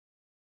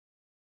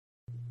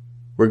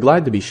We're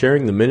glad to be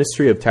sharing the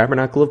ministry of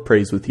Tabernacle of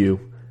Praise with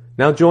you.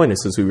 Now join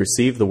us as we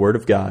receive the Word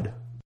of God.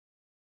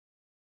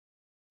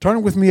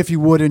 Turn with me, if you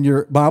would, in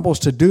your Bibles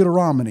to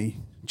Deuteronomy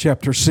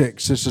chapter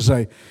 6. This is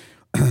a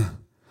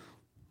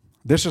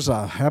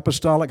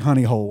apostolic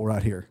honey hole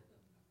right here,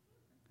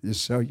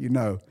 just so you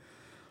know.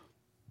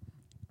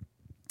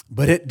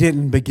 But it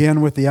didn't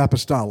begin with the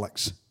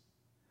apostolics.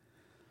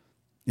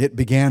 It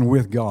began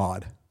with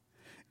God.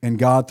 And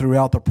God,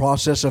 throughout the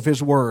process of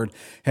His Word,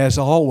 has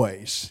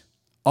always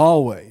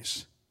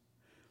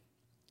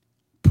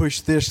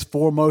pushed this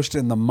foremost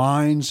in the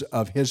minds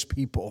of His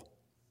people.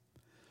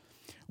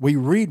 We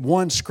read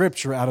one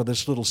scripture out of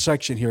this little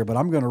section here, but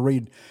I'm going to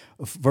read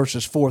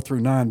verses 4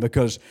 through 9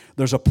 because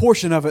there's a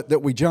portion of it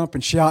that we jump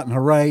and shout and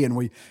hooray and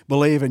we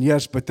believe and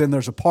yes, but then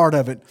there's a part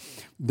of it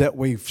that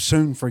we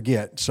soon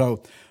forget.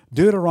 So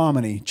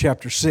Deuteronomy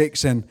chapter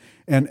 6, and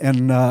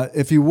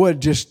if you would,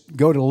 just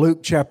go to Luke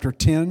chapter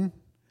 10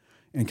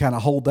 and kind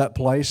of hold that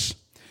place.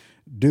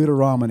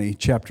 Deuteronomy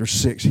chapter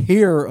 6.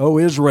 Hear, O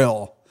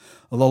Israel,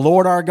 the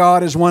Lord our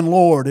God is one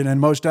Lord. And in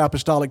most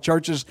apostolic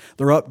churches,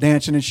 they're up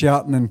dancing and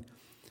shouting, and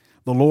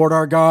the Lord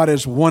our God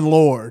is one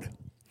Lord.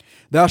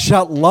 Thou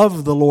shalt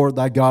love the Lord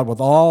thy God with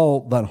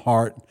all thy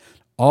heart,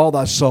 all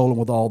thy soul, and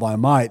with all thy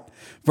might.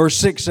 Verse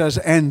 6 says,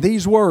 and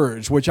these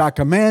words which I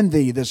command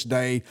thee this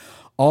day,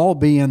 all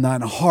be in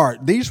thine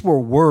heart. These were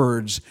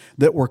words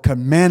that were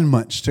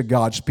commandments to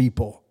God's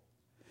people.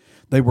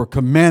 They were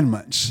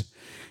commandments.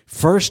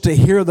 First, to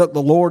hear that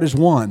the Lord is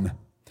one.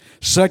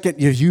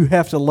 Second, you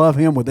have to love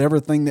Him with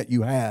everything that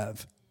you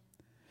have.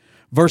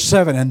 Verse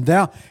 7,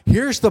 and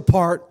here's the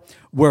part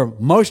where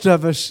most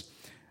of us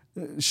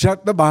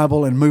shut the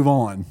Bible and move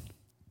on.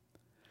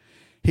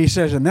 He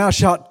says, and thou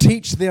shalt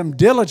teach them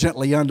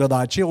diligently unto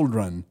thy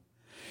children,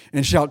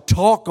 and shalt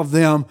talk of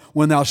them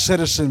when thou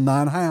sittest in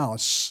thine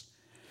house,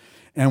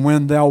 and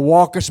when thou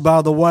walkest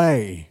by the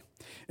way,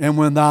 and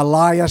when thou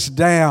liest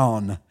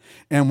down,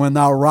 and when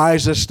thou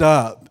risest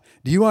up.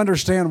 Do you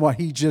understand what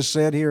he just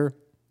said here?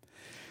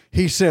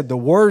 He said the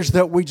words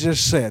that we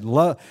just said,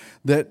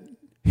 that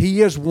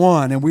He is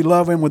one and we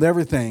love Him with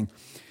everything.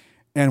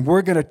 And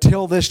we're going to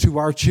tell this to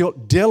our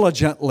children,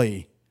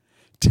 diligently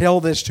tell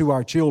this to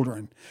our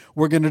children.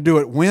 We're going to do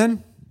it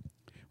when?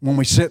 When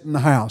we sit in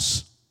the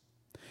house.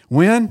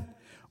 When?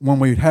 When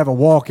we have a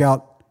walk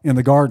out in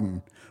the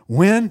garden.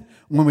 When?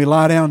 When we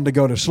lie down to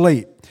go to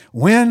sleep.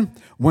 When?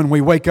 When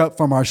we wake up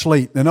from our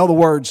sleep. In other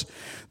words,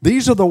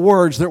 these are the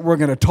words that we're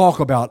going to talk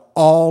about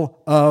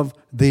all of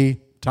the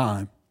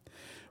time.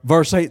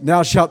 Verse 8,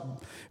 thou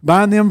shalt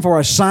bind them for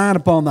a sign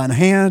upon thine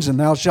hands, and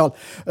thou shalt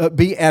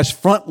be as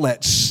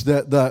frontlets.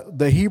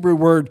 The Hebrew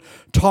word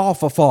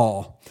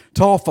tophafal.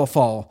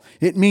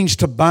 It means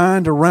to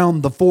bind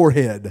around the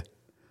forehead.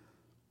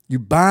 You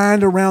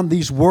bind around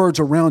these words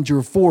around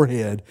your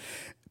forehead.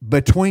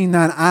 Between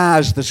thine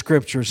eyes, the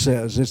Scripture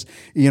says. It's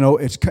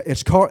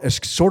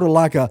sort of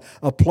like a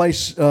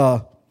place,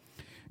 the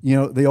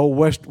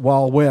old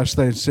Wild West,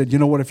 they said, you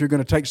know what, if you're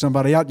going to take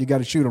somebody out, you got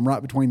to shoot them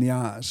right between the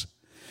eyes.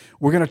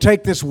 We're going to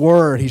take this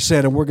word, he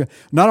said, and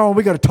not only are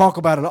we going to talk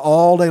about it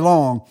all day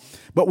long,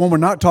 but when we're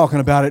not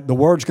talking about it, the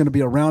word's going to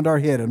be around our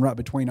head and right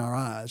between our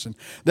eyes. And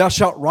thou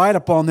shalt write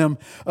upon them,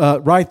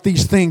 write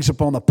these things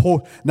upon the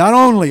poor. Not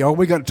only are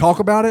we going to talk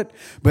about it,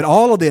 but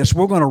all of this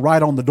we're going to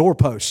write on the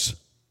doorposts.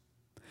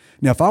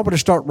 Now, if I were to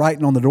start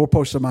writing on the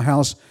doorposts of my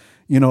house,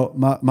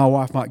 my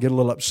wife might get a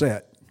little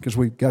upset because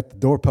we've got the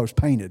doorpost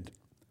painted.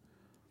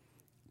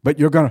 But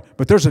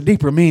there's a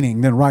deeper meaning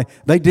than right.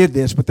 They did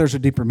this, but there's a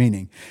deeper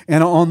meaning.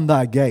 And on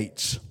thy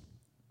gates.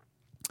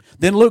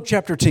 Then Luke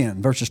chapter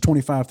 10, verses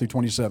 25 through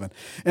 27.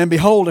 And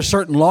behold, a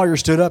certain lawyer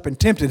stood up and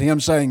tempted him,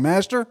 saying,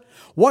 Master,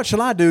 what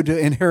shall I do to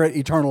inherit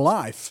eternal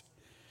life?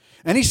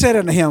 And he said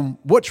unto him,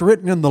 what's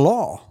written in the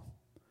law?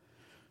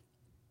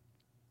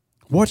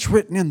 What's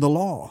written in the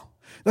law?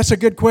 That's a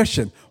good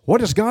question. What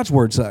does God's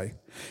Word say?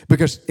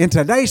 Because in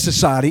today's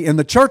society, in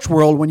the church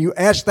world, when you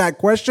ask that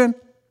question,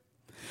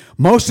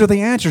 most of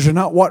the answers are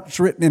not what's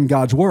written in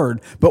God's Word,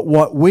 but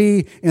what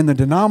we in the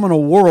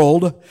denominational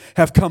world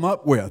have come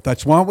up with.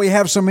 That's why we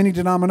have so many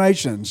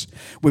denominations.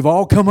 We've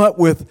all come up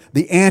with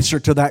the answer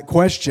to that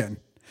question.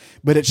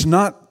 But it's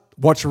not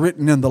what's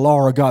written in the law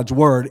or God's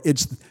Word.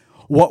 It's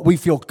what we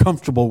feel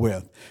comfortable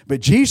with.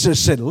 But Jesus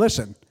said,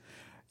 listen,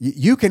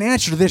 you can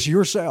answer this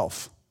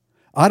yourself.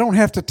 I don't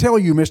have to tell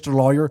you, Mr.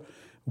 Lawyer,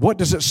 what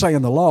does it say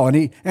in the law? And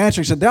he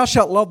answered, he said, thou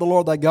shalt love the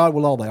Lord thy God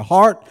with all thy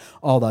heart,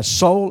 all thy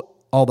soul,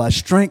 all thy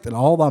strength, and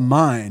all thy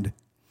mind.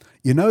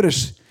 You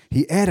notice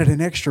he added an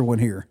extra one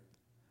here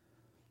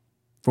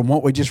from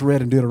what we just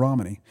read in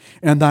Deuteronomy.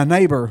 And thy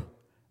neighbor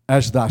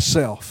as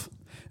thyself.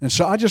 And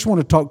so I just want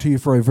to talk to you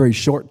for a very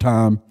short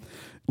time.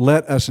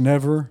 Let us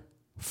never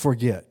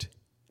forget.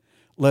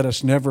 Let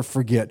us never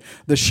forget.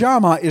 The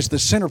Shema is the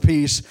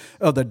centerpiece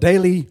of the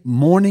daily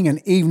morning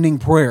and evening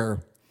prayer.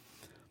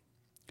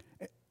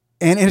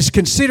 And it is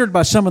considered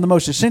by some of the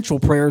most essential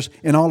prayers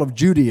in all of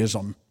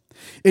Judaism.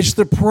 It's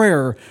the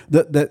prayer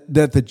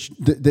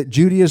that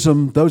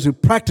Judaism, those who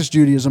practice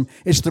Judaism,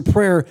 it's the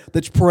prayer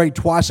that's prayed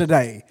twice a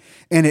day.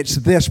 And it's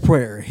this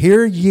prayer: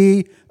 Hear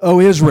ye, O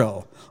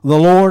Israel, the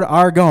Lord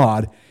our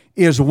God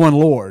is one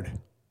Lord.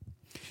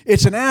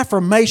 It's an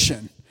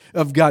affirmation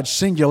of God's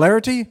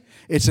singularity.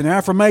 It's an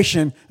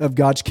affirmation of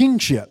God's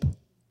kingship.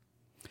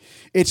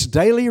 Its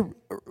daily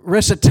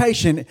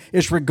recitation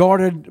is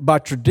regarded by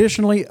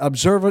traditionally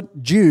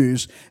observant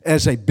Jews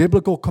as a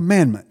biblical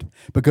commandment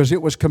because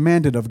it was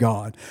commanded of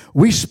God.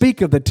 We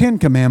speak of the 10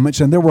 commandments,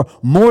 and there were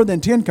more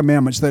than 10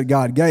 commandments that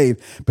God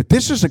gave, but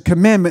this is a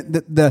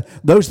commandment that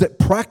those that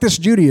practice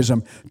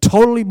Judaism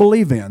totally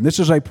believe in. This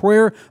is a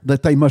prayer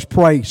that they must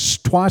pray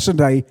twice a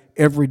day,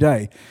 every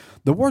day.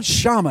 The word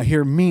Shama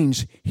here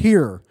means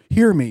hear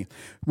me.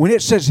 When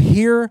it says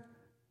hear,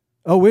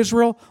 O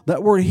Israel,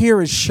 that word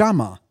hear is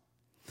Shama.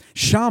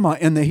 Shama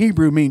in the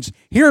Hebrew means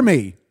hear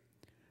me.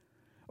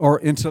 Or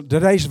in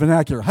today's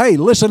vernacular, hey,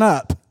 listen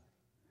up.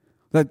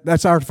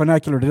 That's our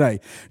vernacular today.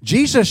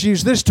 Jesus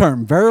used this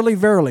term, verily,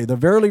 verily. The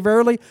verily,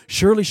 verily,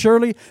 surely,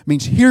 surely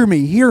means hear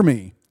me, hear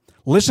me.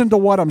 Listen to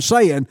what I'm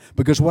saying,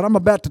 because what I'm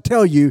about to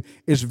tell you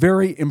is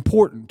very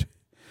important.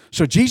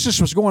 So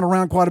Jesus was going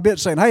around quite a bit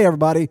saying, hey,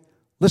 everybody,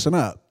 listen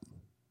up.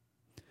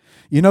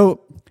 You know,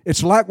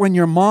 it's like when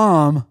your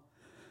mom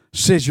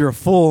says your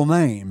full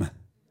name.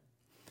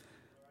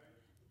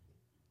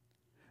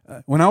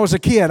 When I was a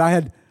kid,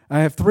 I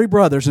have 3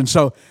 brothers, and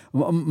so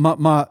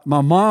my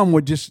mom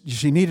would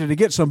she needed to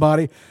get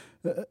somebody,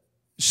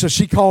 so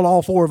she called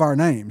all 4 of our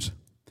names,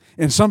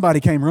 and somebody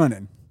came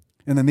running,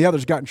 and then the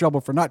others got in trouble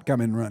for not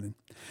coming running.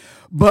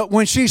 But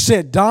when she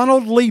said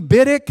Donald Lee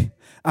Biddick,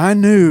 I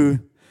knew,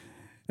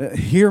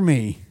 hear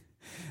me.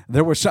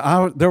 There was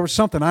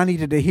something I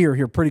needed to hear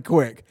here pretty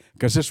quick,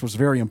 because this was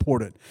very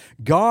important.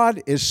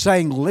 God is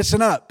saying,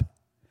 listen up.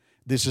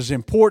 This is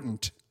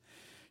important.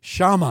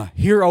 Shama,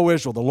 hear, O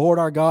Israel, the Lord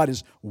our God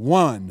is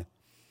one.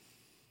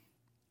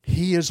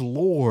 He is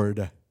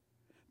Lord.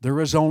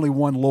 There is only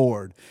one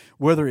Lord.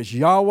 Whether it's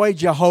Yahweh,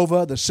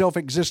 Jehovah, the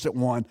self-existent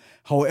one,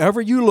 however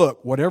you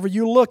look, whatever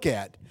you look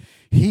at,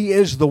 He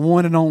is the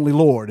one and only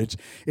Lord.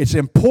 It's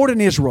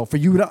important, Israel, for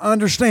you to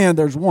understand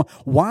there's one.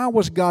 Why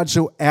was God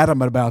so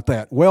adamant about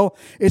that? Well,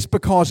 it's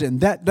because in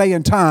that day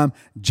and time,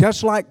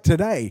 just like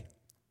today,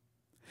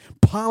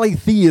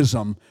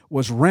 polytheism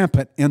was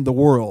rampant in the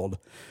world.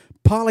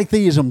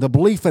 Polytheism, the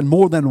belief in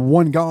more than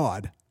one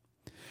God.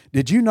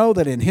 Did you know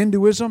that in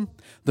Hinduism,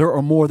 there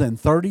are more than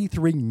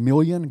 33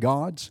 million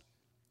gods?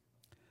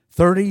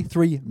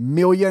 33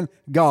 million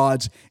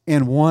gods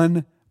in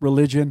one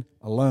religion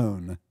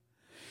alone.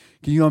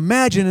 Can you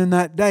imagine in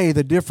that day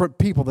the different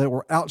people that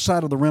were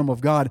outside of the realm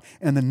of God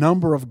and the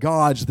number of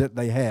gods that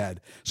they had?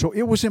 So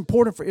it was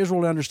important for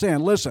Israel to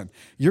understand, listen,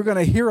 you're going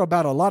to hear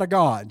about a lot of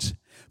gods,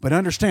 but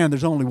understand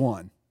there's only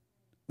one.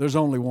 There's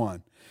only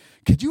one.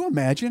 Could you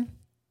imagine?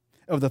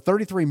 Of the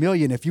 33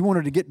 million, if you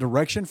wanted to get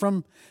direction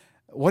from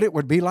what it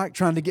would be like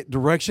trying to get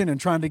direction and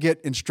trying to get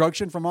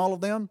instruction from all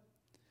of them,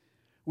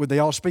 would they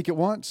all speak at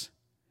once?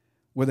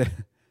 It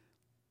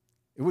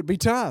would be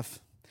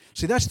tough.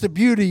 See, that's the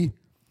beauty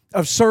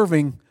of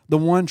serving the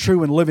one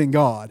true and living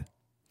God.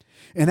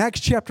 In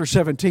Acts chapter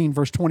 17,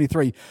 verse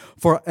 23,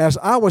 for as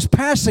I was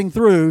passing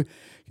through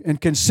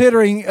and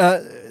considering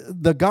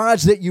the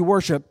gods that you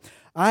worship,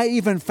 I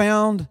even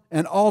found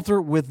an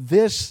altar with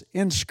this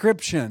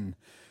inscription: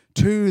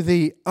 to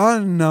the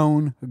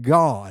unknown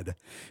God.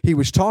 He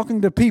was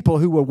talking to people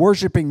who were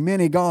worshiping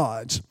many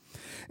gods.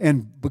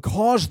 And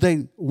because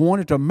they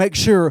wanted to make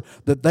sure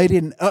that they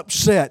didn't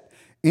upset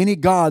any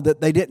God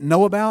that they didn't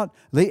know about,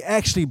 they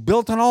actually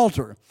built an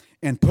altar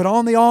and put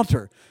on the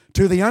altar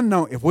to the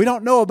unknown. If we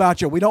don't know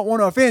about you, we don't want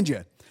to offend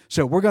you.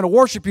 So we're going to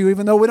worship you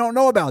even though we don't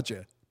know about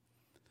you.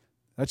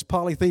 That's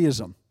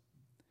polytheism.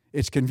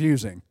 It's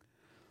confusing.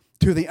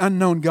 To the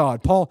unknown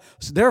God. Paul,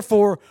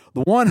 therefore,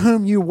 the one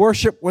whom you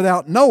worship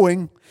without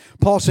knowing,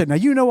 Paul said, now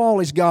you know all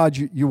these gods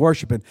you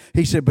worship. And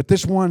he said, but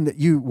this one that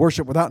you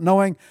worship without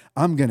knowing,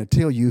 I'm going to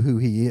tell you who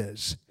he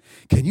is.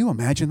 Can you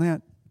imagine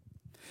that?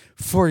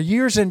 For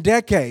years and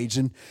decades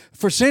and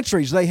for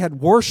centuries, they had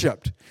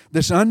worshiped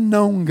this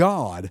unknown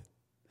God,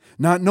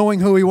 not knowing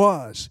who he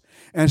was.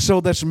 And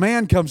so this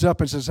man comes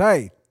up and says,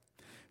 hey,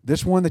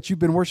 this one that you've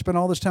been worshiping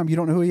all this time, you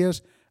don't know who he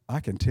is?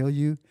 I can tell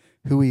you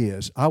who he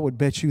is. I would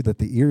bet you that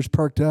the ears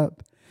perked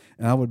up,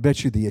 and I would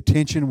bet you the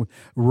attention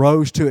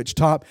rose to its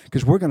top,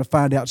 because we're going to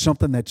find out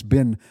something that's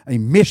been a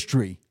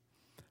mystery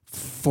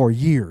for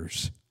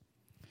years.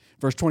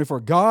 Verse 24,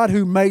 God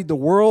who made the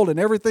world and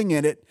everything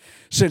in it,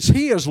 since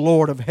he is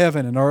Lord of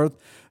heaven and earth,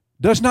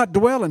 does not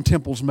dwell in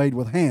temples made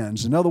with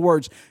hands. In other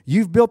words,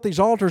 you've built these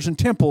altars and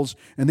temples,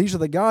 and these are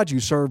the gods you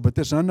serve, but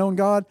this unknown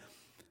God,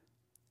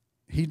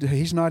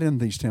 He's not in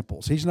these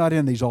temples. He's not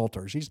in these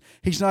altars.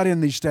 He's not in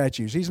these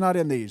statues. He's not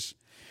in these.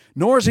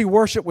 Nor is he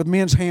worshipped with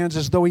men's hands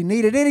as though he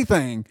needed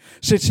anything,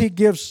 since he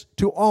gives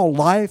to all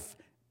life,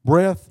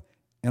 breath,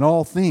 and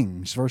all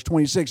things. Verse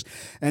 26,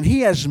 and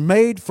he has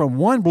made from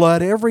one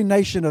blood every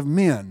nation of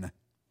men.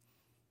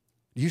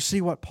 Do you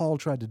see what Paul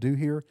tried to do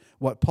here?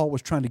 What Paul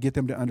was trying to get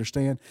them to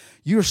understand?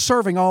 You're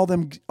serving all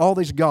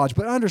these gods,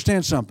 but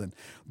understand something.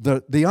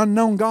 The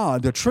unknown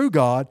God, the true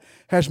God,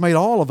 has made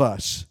all of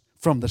us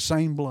from the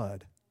same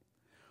blood.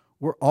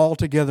 We're all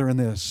together in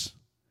this.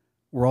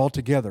 We're all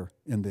together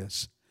in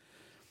this.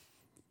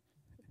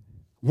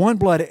 One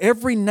blood,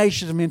 every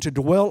nation is meant to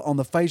dwell on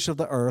the face of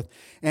the earth,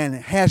 and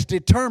has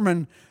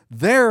determined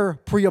their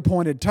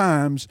pre-appointed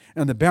times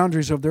and the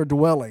boundaries of their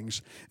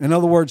dwellings. In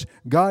other words,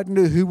 God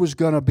knew who was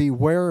going to be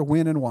where,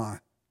 when, and why.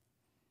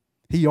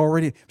 It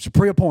was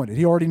pre-appointed.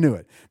 He already knew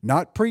it.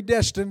 Not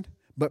predestined,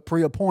 but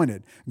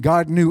pre-appointed.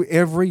 God knew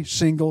every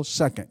single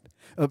second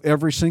of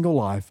every single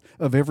life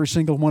of every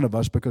single one of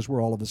us, because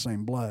we're all of the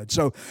same blood.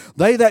 So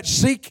they that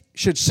seek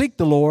should seek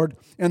the Lord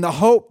in the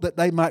hope that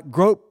they might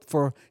grope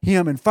for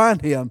Him and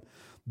find Him,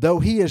 though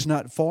He is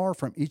not far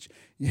from each.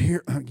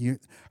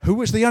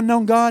 Who is the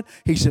unknown God?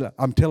 He said,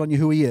 I'm telling you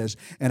who He is,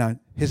 and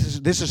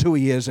this is who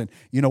He is, and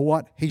you know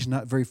what? He's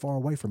not very far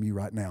away from you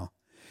right now.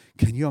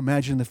 Can you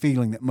imagine the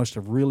feeling that must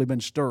have really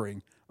been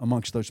stirring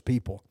amongst those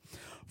people?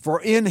 For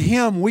in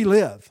Him we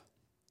live.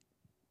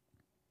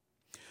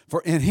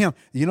 For in Him,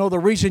 you know the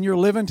reason you're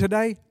living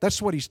today? That's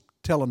what He's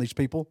telling these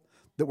people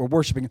that we're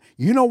worshiping.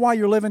 You know why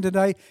you're living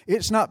today?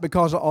 It's not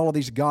because of all of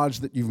these gods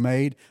that you've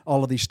made,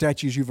 all of these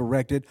statues you've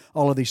erected,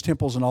 all of these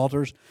temples and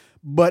altars,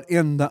 but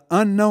in the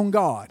unknown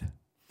God.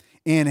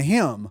 In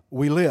Him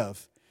we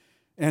live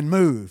and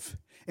move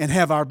and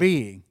have our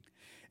being.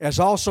 As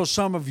also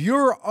some of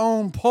your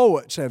own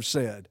poets have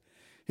said.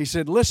 He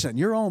said, listen,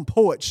 your own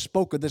poets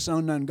spoke of this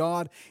unknown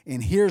God,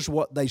 and here's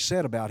what they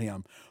said about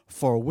Him.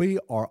 For we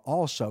are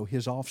also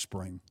His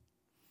offspring.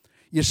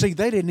 You see,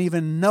 they didn't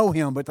even know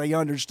Him, but they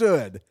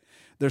understood.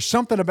 There's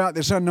something about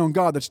this unknown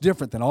God that's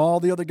different than all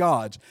the other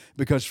gods,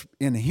 because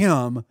in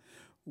Him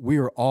we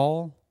are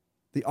all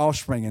the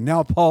offspring. And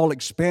now Paul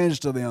expands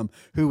to them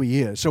who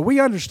He is. So we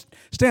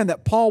understand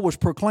that Paul was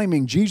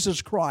proclaiming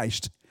Jesus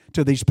Christ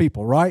to these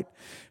people, right?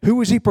 Who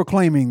was he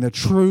proclaiming? The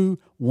true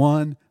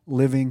one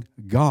living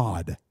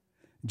God,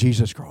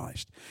 Jesus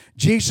Christ.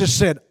 Jesus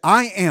said,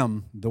 I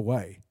am the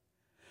way.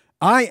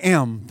 I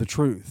am the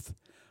truth.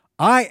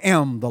 I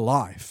am the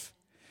life.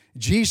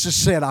 Jesus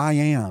said, I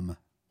am.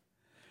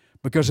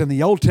 Because in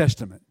the Old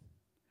Testament,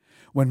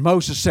 when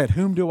Moses said,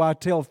 whom do I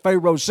tell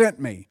Pharaoh sent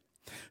me?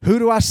 Who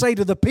do I say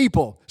to the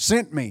people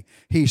sent me?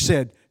 He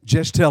said,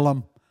 just tell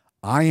them,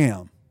 I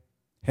am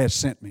has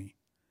sent me.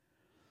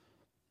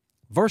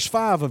 Verse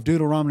 5 of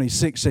Deuteronomy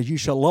 6 says, you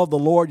shall love the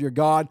Lord your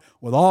God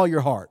with all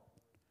your heart,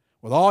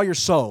 with all your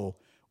soul,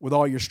 with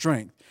all your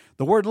strength.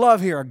 The word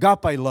love here,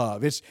 agape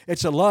love, it's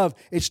a love,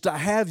 it's to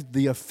have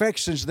the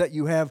affections that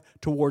you have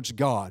towards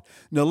God.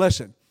 Now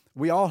listen,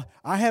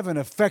 I have an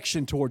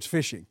affection towards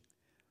fishing.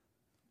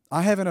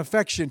 I have an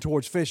affection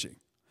towards fishing.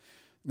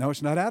 No,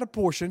 it's not out of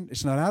portion.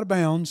 It's not out of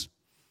bounds.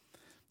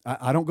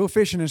 I don't go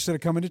fishing instead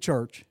of coming to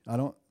church.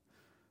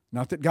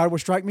 Not that God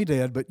would strike me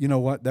dead, but you know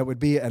what? That would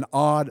be an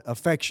odd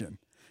affection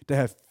to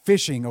have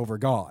fishing over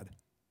God.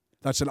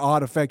 That's an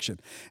odd affection.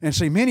 And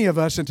see, many of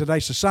us in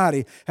today's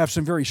society have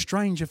some very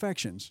strange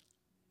affections.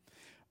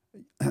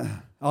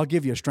 I'll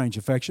give you a strange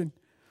affection.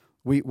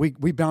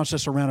 We bounce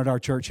this around at our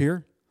church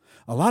here.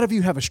 A lot of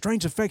you have a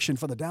strange affection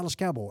for the Dallas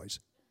Cowboys.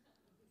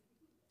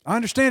 I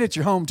understand it's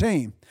your home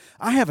team.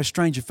 I have a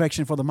strange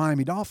affection for the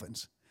Miami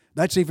Dolphins.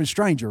 That's even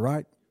stranger,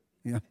 right?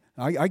 Yeah,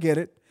 I get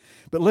it.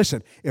 But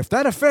listen, if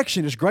that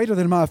affection is greater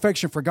than my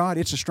affection for God,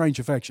 it's a strange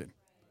affection.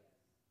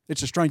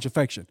 It's a strange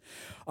affection.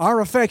 Our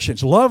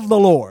affections, love the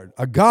Lord,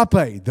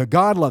 agape, the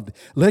God love.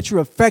 Let your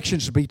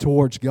affections be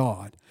towards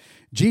God.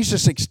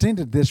 Jesus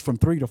extended this from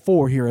 3 to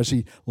 4 here as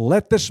He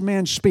let this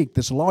man speak,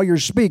 this lawyer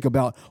speak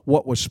about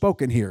what was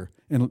spoken here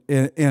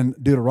in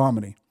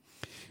Deuteronomy.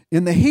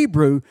 In the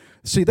Hebrew,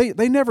 see,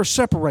 they never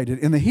separated.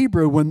 In the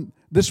Hebrew, when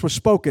this was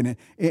spoken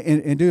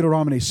in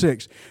Deuteronomy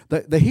 6,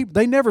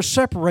 they never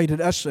separated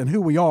us and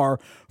who we are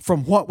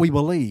from what we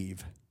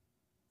believe.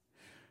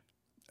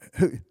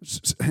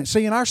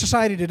 See, in our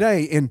society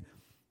today, in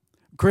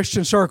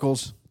Christian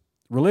circles,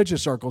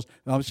 religious circles,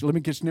 let me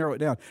just narrow it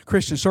down,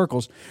 Christian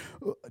circles,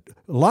 a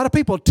lot of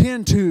people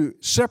tend to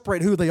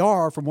separate who they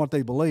are from what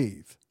they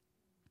believe.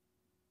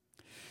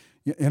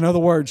 In other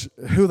words,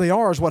 who they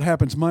are is what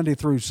happens Monday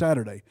through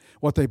Saturday.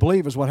 What they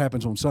believe is what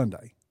happens on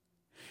Sunday.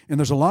 And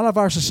there's a lot of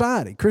our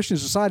society, Christian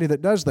society,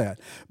 that does that.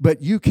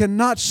 But you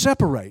cannot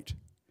separate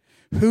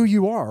who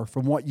you are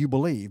from what you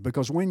believe,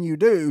 because when you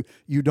do,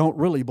 you don't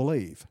really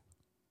believe.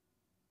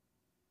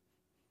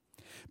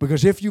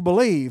 Because if you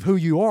believe, who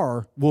you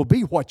are will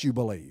be what you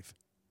believe.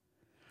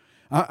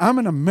 I'm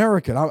an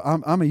American.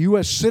 I'm a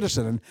U.S.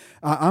 citizen. And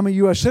I'm a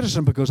U.S.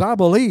 citizen because I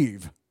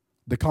believe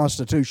the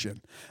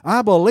Constitution.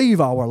 I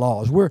believe our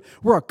laws. We're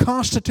a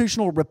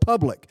constitutional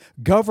republic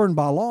governed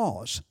by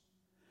laws.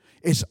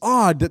 It's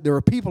odd that there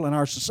are people in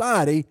our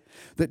society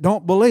that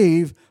don't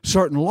believe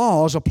certain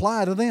laws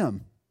apply to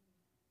them.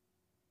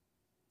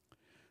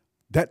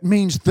 That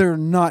means they're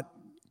not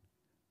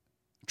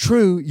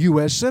true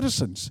U.S.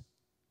 citizens.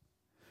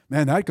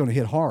 Man, that's going to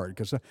hit hard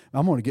because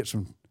I'm going to get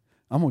some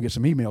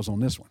emails on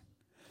this one.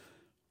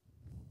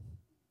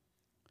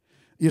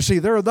 You see,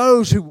 there are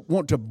those who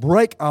want to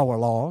break our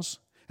laws.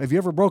 Have you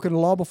ever broken a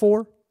law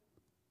before?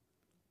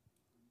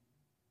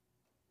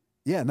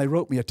 Yeah, and they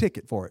wrote me a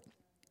ticket for it.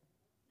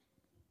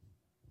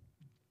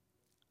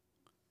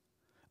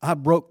 I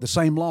broke the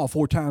same law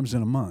 4 times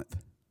in a month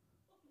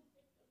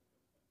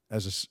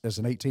as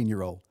an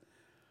 18-year-old.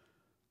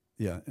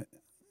 Yeah.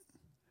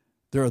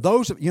 There are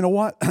those, you know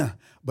what?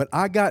 But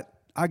I got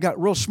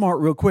real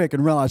smart real quick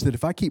and realized that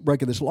if I keep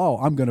breaking this law,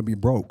 I'm going to be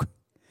broke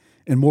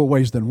in more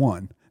ways than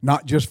one,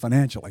 not just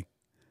financially.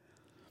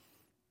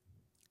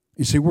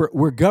 You see,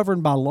 we're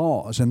governed by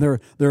laws, and there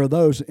are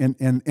those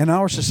in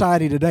our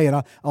society today,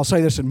 and I'll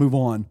say this and move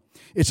on.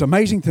 It's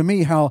amazing to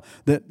me how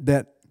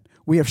that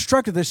we have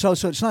structured this so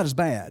it's not as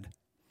bad.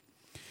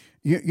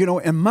 You know,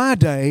 in my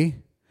day,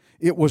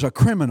 it was a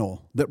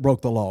criminal that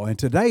broke the law, and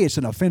today it's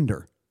an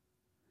offender.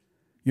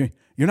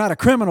 You're not a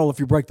criminal if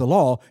you break the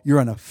law, you're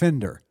an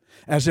offender,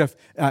 as if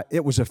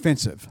it was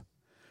offensive.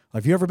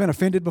 Have you ever been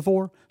offended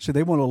before? See,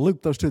 they want to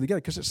loop those two together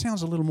because it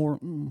sounds a little more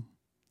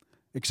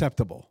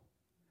acceptable.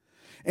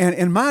 And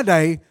in my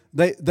day,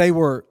 they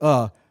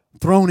were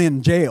thrown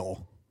in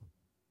jail.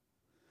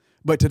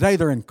 But today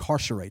they're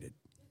incarcerated.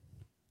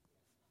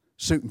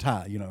 Suit and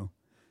tie, you know,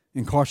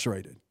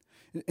 incarcerated.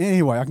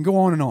 Anyway, I can go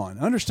on and on.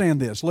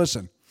 Understand this.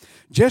 Listen,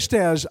 just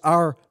as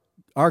our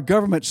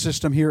government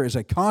system here is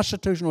a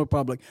constitutional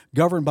republic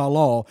governed by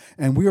law,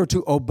 and we are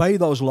to obey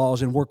those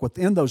laws and work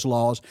within those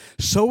laws,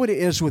 so it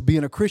is with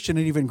being a Christian,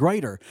 and even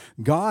greater.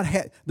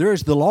 There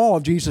is the law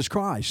of Jesus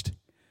Christ.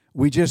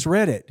 We just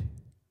read it.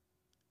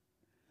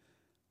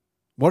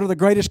 What are the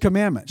greatest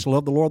commandments?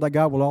 Love the Lord thy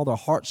God with all thy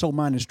heart, soul,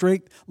 mind, and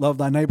strength. Love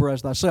thy neighbor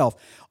as thyself.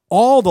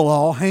 All the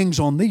law hangs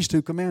on these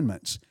 2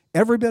 commandments.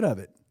 Every bit of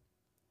it.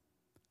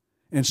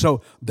 And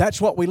so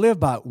that's what we live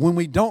by. When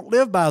we don't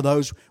live by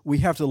those, we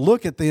have to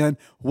look at then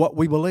what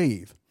we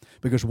believe.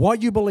 Because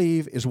what you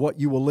believe is what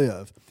you will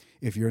live.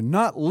 If you're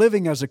not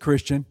living as a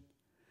Christian,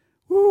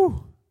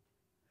 you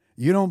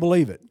don't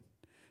believe it.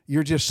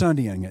 You're just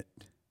Sundaying it.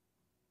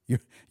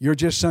 You're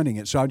just Sundaying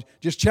it. So I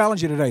just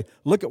challenge you today.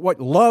 Look at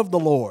love the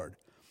Lord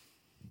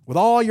with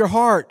all your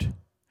heart.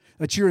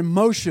 That's your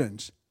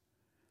emotions.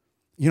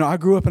 You know, I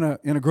grew up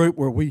in a group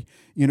where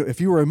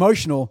if you were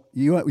emotional,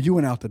 you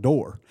went out the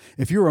door.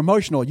 If you were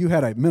emotional, you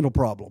had a mental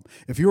problem.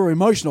 If you were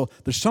emotional,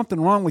 there's something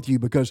wrong with you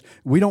because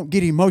we don't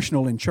get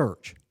emotional in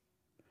church.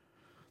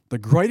 The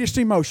greatest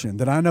emotion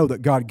that I know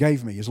that God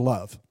gave me is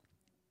love.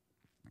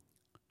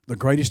 The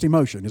greatest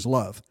emotion is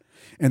love.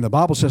 And the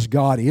Bible says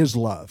God is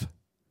love.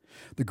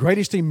 The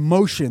greatest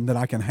emotion that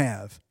I can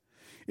have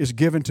is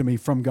given to me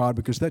from God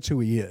because that's who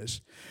He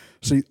is.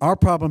 See, our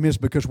problem is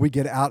because we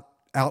get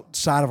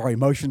outside of our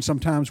emotions.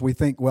 Sometimes we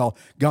think,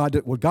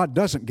 God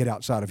doesn't get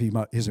outside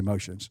of His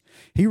emotions.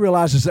 He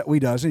realizes that we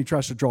does, and He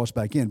tries to draw us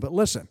back in. But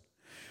listen,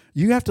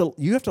 you have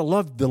to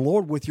love the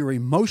Lord with your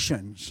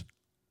emotions.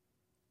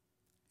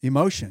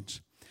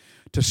 Emotions.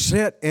 To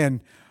sit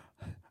and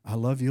I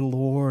love you,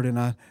 Lord, and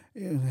I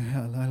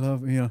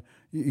love you.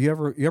 You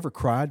ever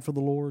cried for the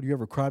Lord? You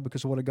ever cried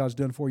because of what God's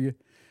done for you?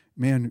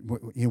 Man,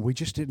 we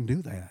just didn't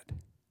do that.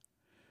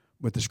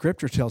 But the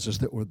Scripture tells us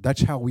that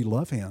that's how we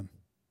love Him.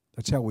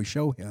 That's how we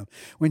show Him.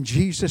 When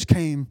Jesus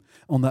came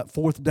on that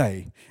 4th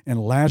day and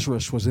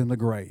Lazarus was in the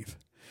grave,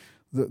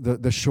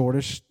 the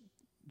shortest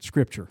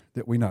Scripture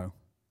that we know,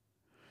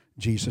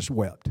 Jesus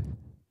wept.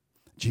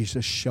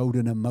 Jesus showed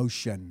an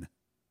emotion.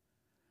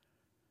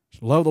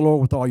 So love the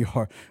Lord with all your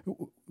heart.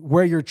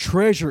 Where your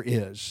treasure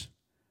is,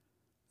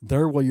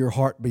 there will your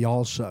heart be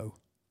also.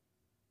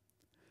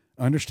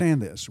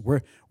 Understand this.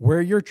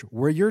 Where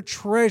your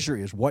treasure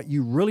is, what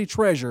you really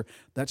treasure,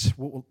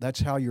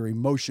 that's how your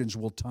emotions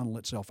will tunnel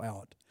itself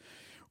out.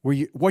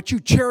 What you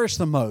cherish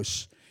the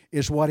most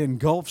is what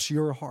engulfs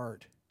your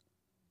heart.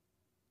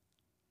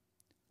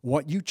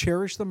 What you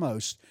cherish the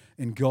most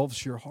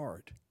engulfs your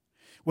heart.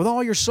 With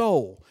all your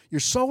soul.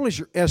 Your soul is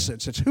your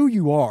essence. It's who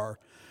you are.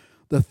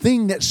 The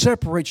thing that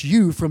separates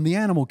you from the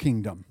animal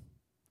kingdom.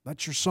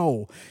 That's your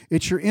soul.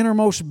 It's your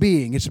innermost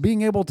being. It's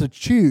being able to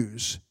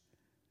choose.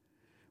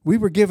 We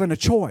were given a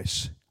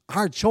choice.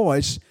 Our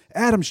choice,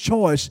 Adam's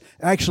choice,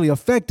 actually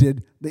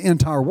affected the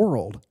entire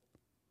world.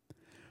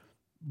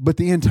 But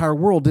the entire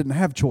world didn't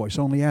have choice.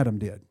 Only Adam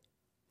did.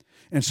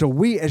 And so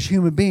we as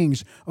human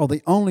beings are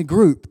the only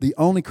group, the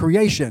only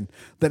creation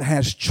that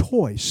has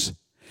choice.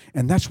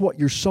 And that's what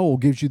your soul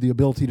gives you the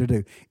ability to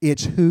do.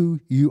 It's who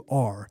you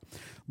are.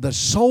 The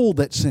soul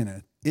that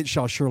sinneth, it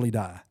shall surely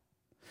die.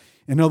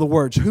 In other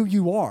words, who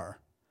you are,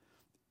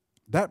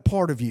 that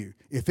part of you,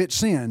 if it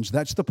sins,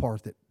 that's the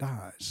part that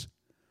dies.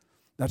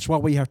 That's why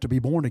we have to be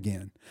born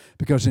again.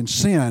 Because in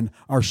sin,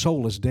 our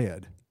soul is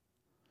dead.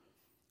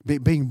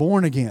 Being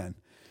born again,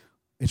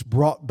 it's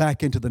brought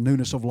back into the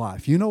newness of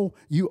life. You know,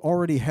 you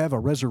already have a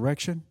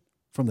resurrection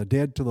from the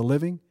dead to the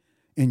living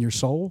in your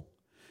soul.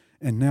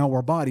 And now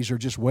our bodies are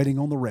just waiting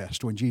on the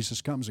rest when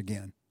Jesus comes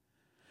again.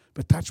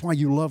 But that's why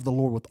you love the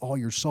Lord with all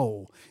your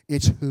soul.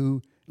 It's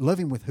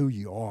living with who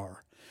you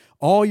are.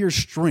 All your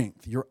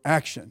strength, your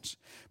actions.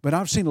 But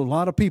I've seen a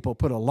lot of people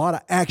put a lot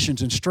of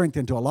actions and strength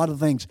into a lot of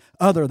things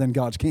other than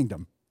God's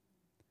kingdom.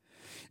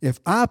 If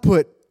I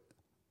put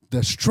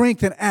the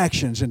strength and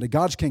actions into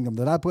God's kingdom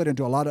that I put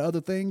into a lot of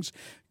other things,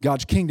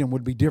 God's kingdom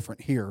would be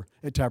different here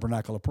at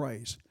Tabernacle of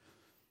Praise.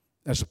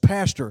 As a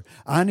pastor,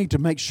 I need to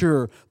make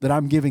sure that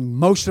I'm giving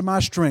most of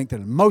my strength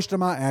and most of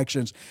my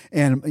actions.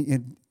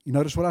 And you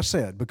notice what I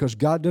said, because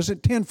God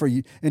doesn't intend for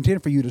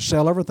you to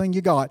sell everything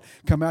you got,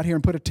 come out here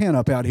and put a tent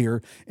up out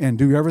here and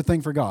do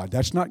everything for God.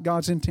 That's not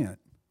God's intent.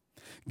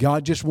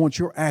 God just wants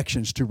your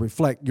actions to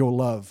reflect your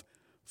love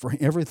for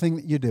everything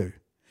that you do.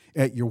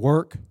 At your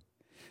work,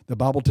 the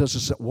Bible tells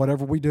us that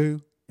whatever we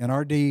do in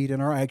our deed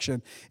and our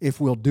action, if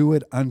we'll do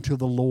it unto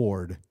the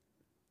Lord.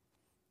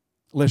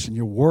 Listen,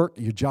 your work,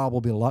 your job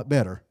will be a lot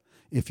better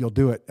if you'll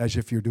do it as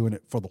if you're doing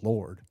it for the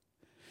Lord.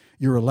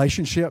 Your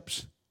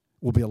relationships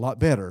will be a lot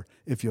better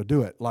if you'll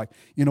do it. Like,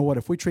 you know what,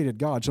 if we treated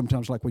God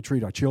sometimes like we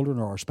treat our children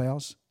or our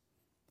spouse,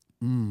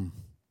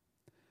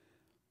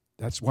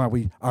 that's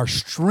why our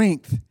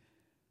strength,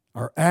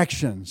 our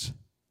actions,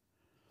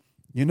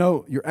 you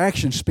know, your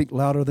actions speak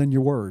louder than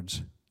your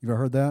words. You ever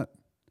heard that?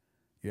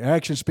 Your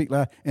actions speak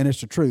loud, and it's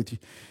the truth.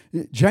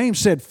 James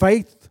said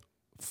faith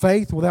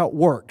without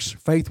works,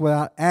 faith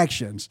without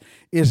actions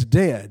is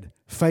dead,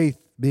 faith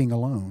being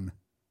alone.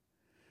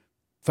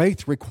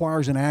 Faith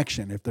requires an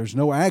action. If there's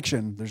no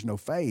action, there's no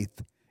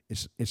faith.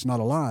 It's not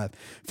alive.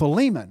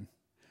 Philemon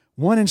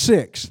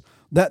 1:6,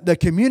 that the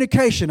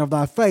communication of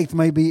thy faith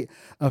may be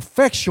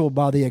effectual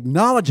by the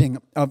acknowledging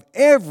of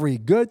every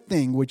good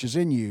thing which is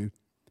in you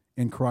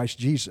in Christ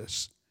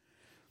Jesus.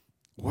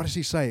 What is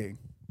he saying?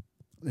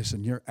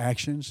 Listen, your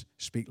actions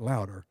speak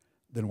louder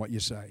than what you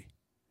say.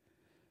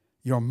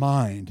 Your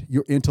mind,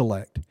 your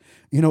intellect.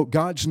 You know,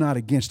 God's not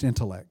against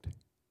intellect.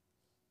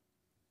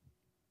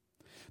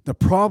 The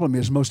problem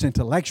is most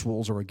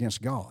intellectuals are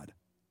against God.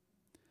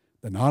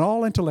 They're not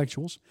all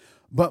intellectuals,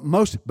 but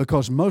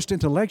because most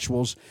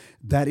intellectuals,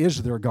 that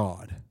is their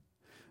God.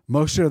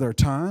 Most of their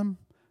time,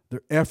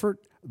 their effort,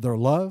 their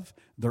love,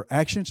 their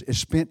actions is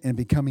spent in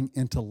becoming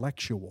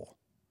intellectual.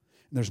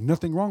 And there's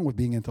nothing wrong with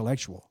being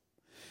intellectual.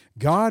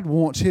 God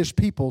wants His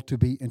people to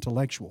be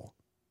intellectual,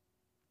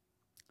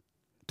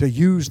 to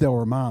use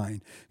their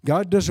mind.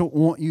 God doesn't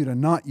want you to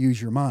not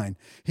use your mind.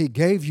 He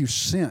gave you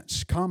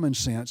sense, common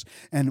sense,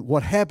 and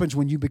what happens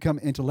when you become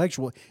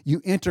intellectual,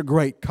 you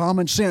integrate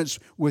common sense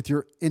with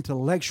your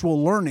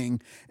intellectual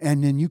learning,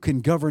 and then you can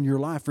govern your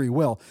life very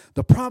well.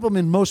 The problem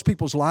in most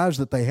people's lives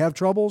that they have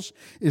troubles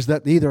is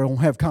that they either don't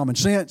have common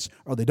sense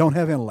or they don't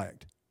have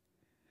intellect.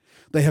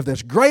 They have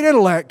this great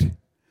intellect,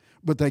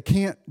 but they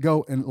can't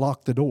go and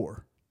lock the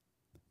door.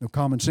 No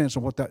common sense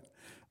of what that...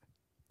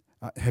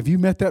 have you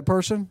met that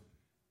person?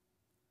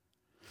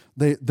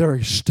 They're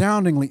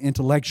astoundingly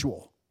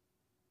intellectual.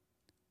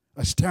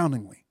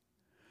 Astoundingly.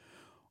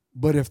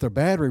 But if their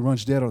battery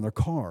runs dead on their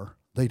car,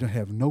 they don't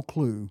have no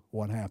clue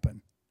what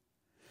happened.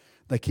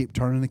 They keep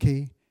turning the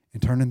key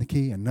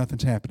and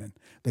nothing's happening.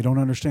 They don't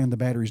understand the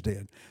battery's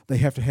dead. They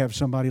have to have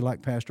somebody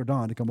like Pastor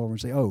Don to come over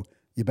and say, oh,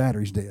 your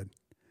battery's dead.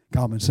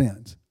 Common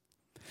sense.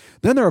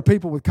 Then there are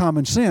people with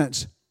common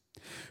sense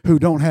who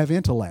don't have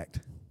intellect.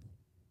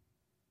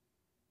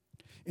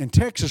 In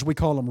Texas, we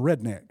call them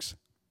rednecks.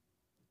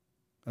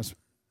 That's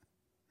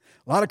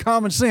a lot of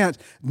common sense,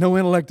 no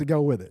intellect to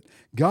go with it.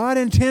 God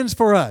intends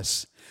for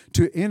us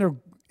to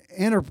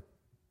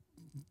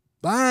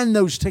bind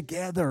those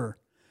together.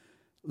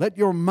 Let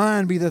your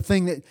mind be the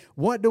thing that,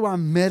 what do I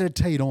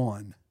meditate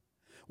on?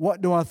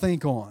 What do I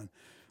think on?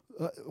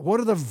 What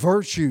are the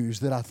virtues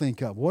that I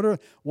think of? What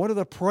are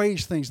the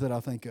praise things that I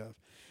think of?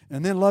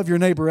 And then love your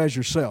neighbor as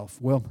yourself.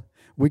 Well,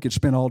 we could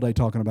spend all day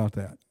talking about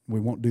that. We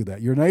won't do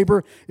that. Your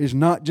neighbor is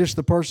not just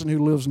the person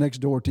who lives next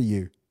door to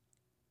you.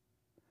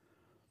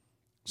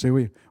 See,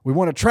 we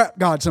want to trap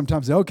God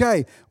sometimes.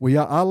 Okay,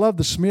 I love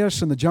the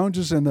Smiths and the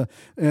Joneses and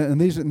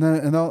these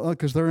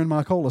because they're in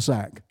my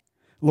cul-de-sac.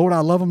 Lord, I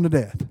love them to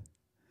death.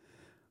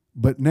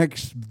 But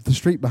next, the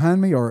street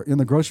behind me, or in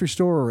the grocery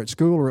store, or at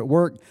school, or at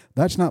work,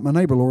 that's not my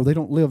neighbor, Lord. They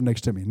don't live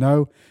next to me.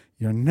 No,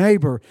 your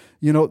neighbor.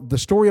 You know, the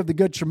story of the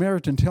Good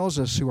Samaritan tells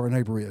us who our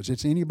neighbor is.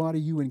 It's anybody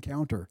you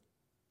encounter.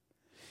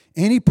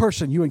 Any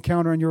person you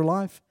encounter in your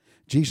life,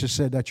 Jesus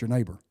said that's your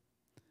neighbor.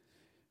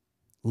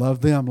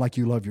 Love them like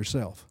you love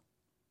yourself.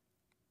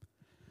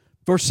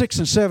 Verse 6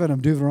 and 7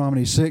 of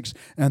Deuteronomy 6,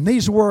 and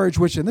these words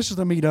which, and this is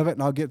the meat of it,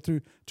 and I'll get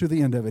through to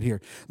the end of it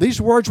here.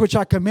 These words which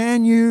I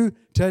command you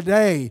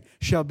today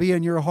shall be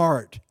in your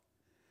heart.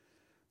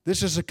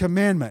 This is a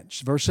commandment.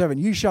 Verse 7,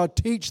 you shall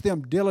teach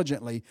them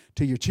diligently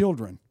to your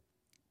children.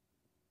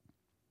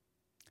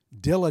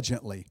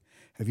 Diligently.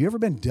 Have you ever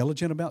been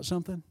diligent about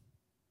something?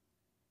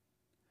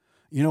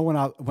 You know,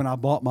 when I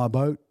bought my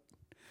boat,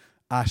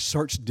 I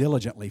searched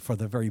diligently for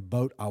the very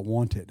boat I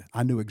wanted.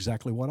 I knew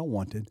exactly what I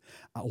wanted,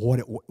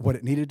 what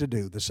it needed to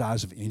do, the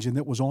size of engine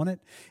that was on it,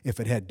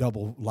 if it had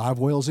double live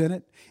wells in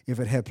it,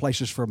 if it had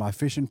places for my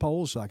fishing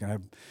poles, so I can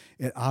have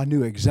it. I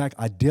knew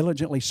I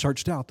diligently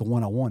searched out the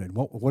one I wanted.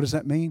 What does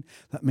that mean?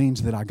 That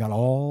means that I got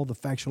all the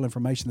factual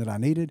information that I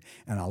needed,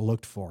 and I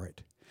looked for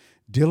it.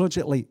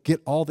 Diligently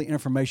get all the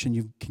information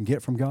you can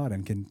get from God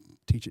and can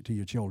teach it to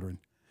your children.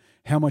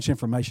 How much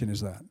information is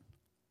that?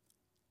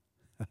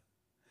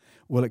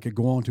 well, it could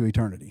go on to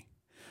eternity.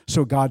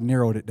 So God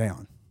narrowed it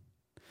down.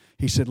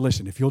 He said,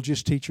 listen, if you'll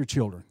just teach your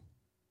children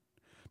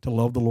to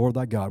love the Lord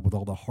thy God with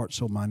all thy heart,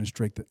 soul, mind, and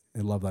strength,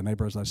 and love thy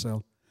neighbor as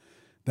thyself,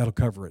 that'll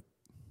cover it.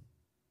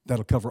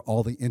 That'll cover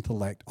all the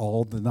intellect,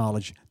 all the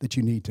knowledge that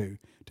you need to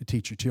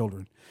teach your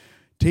children.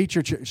 Teach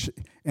your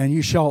and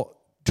you shall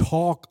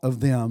talk of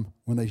them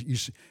when they.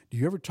 Do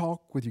you ever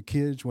talk with your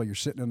kids while you're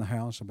sitting in the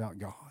house about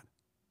God?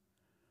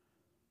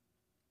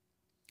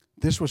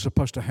 This was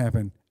supposed to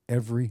happen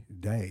every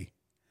day.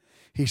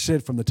 He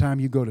said from the time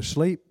you go to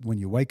sleep, when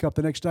you wake up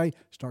the next day,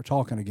 start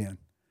talking again.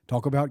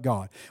 Talk about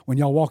God. When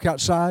y'all walk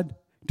outside,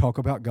 talk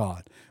about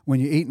God. When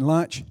you're eating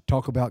lunch,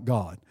 talk about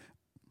God.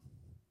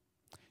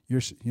 Do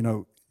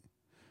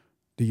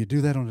you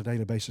do that on a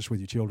daily basis with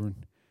your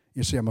children?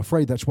 You see, I'm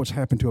afraid that's what's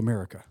happened to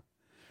America.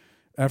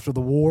 After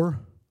the war,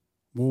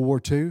 World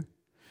War II,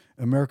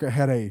 America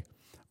had a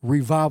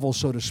revival,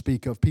 so to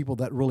speak, of people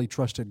that really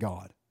trusted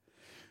God.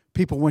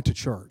 People went to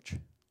church.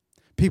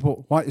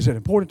 Why is it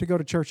important to go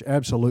to church?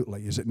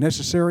 Absolutely. Is it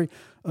necessary?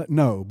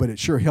 No, but it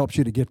sure helps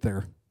you to get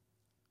there.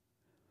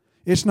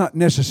 It's not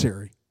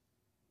necessary.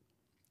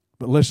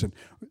 But listen,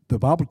 the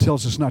Bible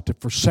tells us not to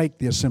forsake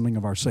the assembling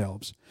of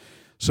ourselves.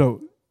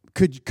 So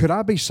could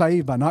I be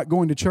saved by not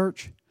going to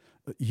church?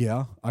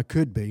 Yeah, I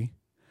could be.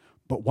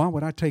 But why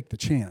would I take the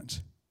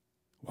chance?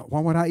 Why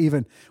would I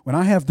even, when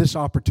I have this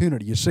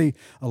opportunity? You see,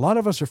 a lot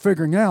of us are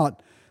figuring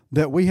out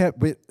that we have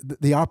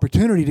the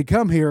opportunity to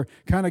come here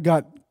kind of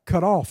got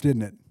cut off,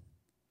 didn't it?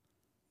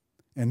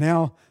 And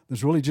now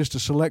there's really just a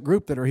select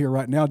group that are here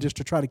right now just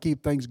to try to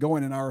keep things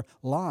going in our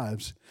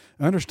lives.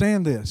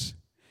 Understand this.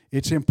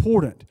 It's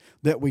important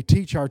that we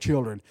teach our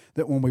children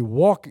that when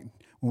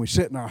we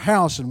sit in our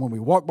house and when we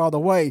walk by the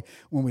way,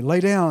 when we lay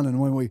down and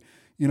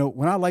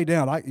when I lay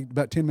down,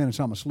 about 10 minutes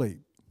I'm asleep.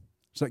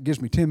 So that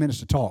gives me 10 minutes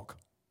to talk.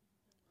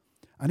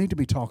 I need to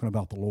be talking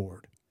about the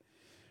Lord.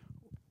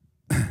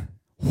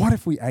 What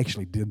if we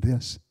actually did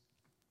this?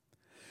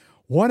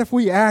 What if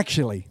we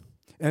actually,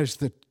 as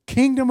the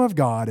kingdom of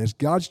God, as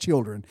God's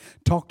children,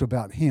 talked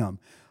about Him?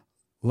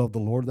 Love the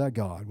Lord thy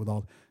God with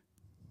all,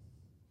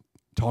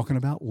 talking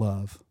about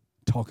love,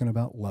 talking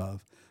about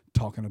love,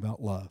 talking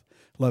about love.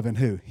 Loving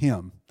who?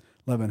 Him.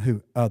 Loving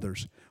who?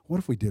 Others. What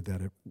if we did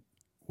that?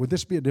 Would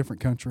this be a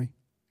different country?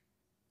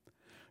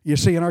 You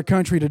see, in our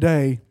country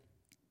today,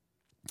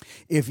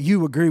 if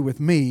you agree with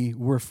me,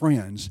 we're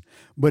friends.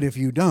 But if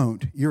you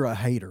don't, you're a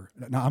hater.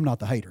 No, I'm not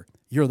the hater.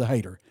 You're the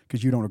hater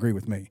because you don't agree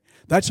with me.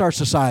 That's our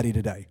society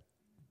today.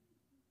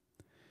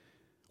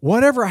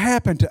 Whatever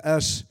happened to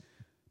us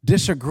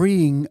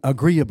disagreeing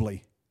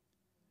agreeably?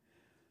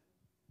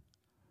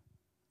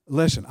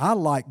 Listen, I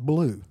like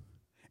blue.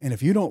 And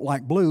if you don't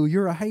like blue,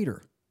 you're a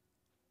hater.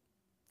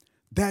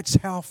 That's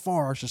how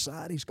far our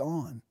society's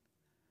gone.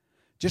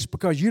 Just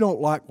because you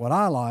don't like what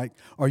I like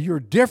or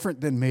you're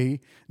different than me,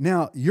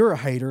 now you're a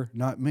hater,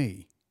 not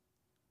me.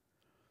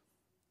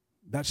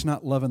 That's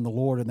not loving the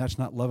Lord, and that's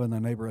not loving thy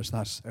neighbor as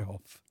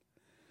thyself.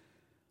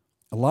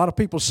 A lot of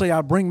people say,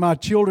 I bring my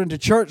children to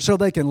church so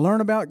they can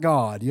learn about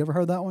God. You ever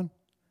heard that one?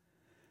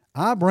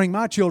 I bring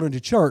my children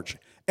to church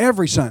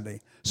every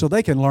Sunday so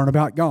they can learn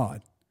about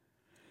God.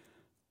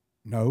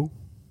 No,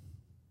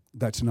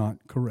 that's not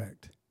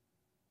correct.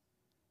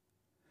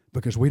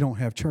 Because we don't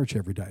have church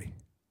every day.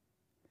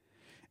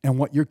 And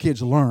what your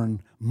kids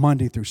learn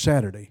Monday through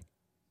Saturday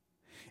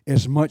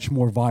is much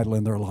more vital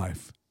in their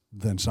life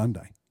than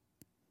Sunday.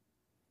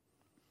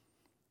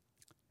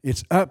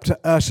 It's up to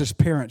us as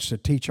parents to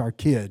teach our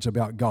kids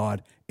about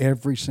God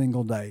every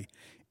single day.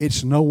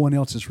 It's no one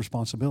else's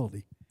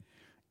responsibility.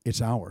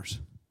 It's ours.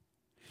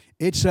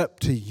 It's up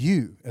to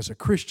you as a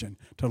Christian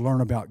to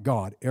learn about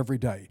God every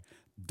day.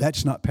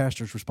 That's not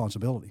pastor's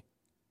responsibility.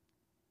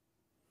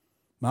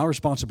 My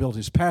responsibility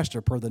as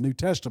pastor, per the New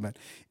Testament,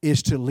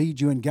 is to lead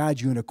you and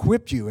guide you and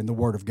equip you in the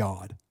Word of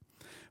God.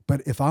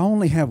 But if I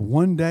only have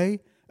one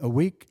day a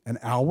week, an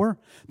hour,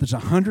 there's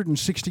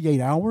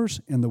 168 hours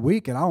in the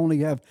week, and I only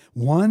have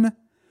one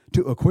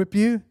to equip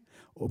you,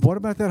 what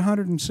about that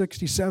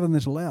 167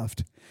 that's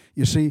left?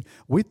 You see,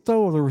 we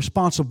throw the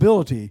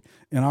responsibility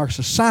in our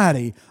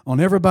society on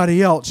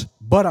everybody else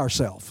but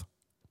ourselves.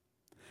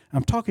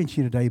 I'm talking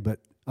to you today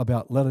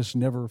about let us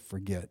never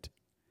forget.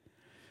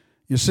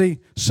 You see,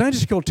 Sunday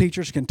school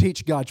teachers can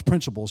teach God's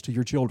principles to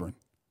your children.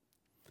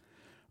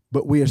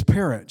 But we as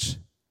parents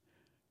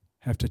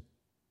have to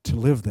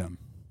live them.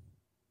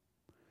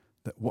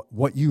 That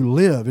what you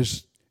live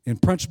is in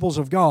principles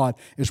of God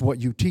is what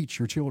you teach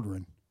your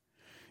children.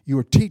 You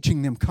are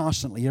teaching them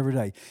constantly every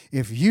day.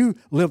 If you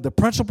live the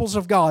principles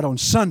of God on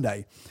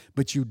Sunday,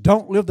 but you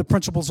don't live the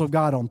principles of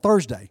God on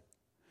Thursday,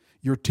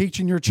 you're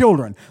teaching your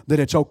children that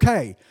it's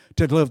okay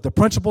to live the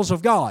principles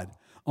of God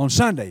on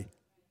Sunday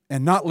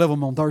and not live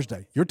them on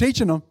Thursday. You're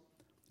teaching them,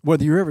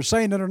 whether you're ever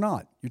saying it or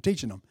not. You're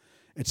teaching them.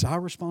 It's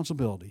our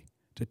responsibility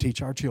to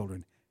teach our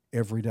children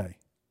every day.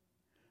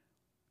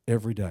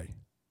 Every day.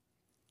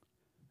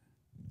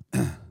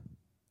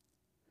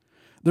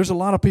 There's a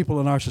lot of people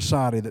in our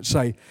society that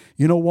say,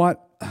 you know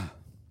what?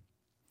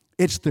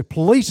 It's the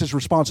police's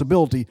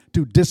responsibility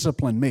to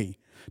discipline me.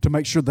 to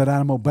make sure that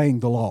I'm obeying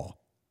the law.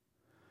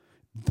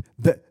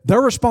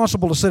 They're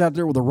responsible to sit out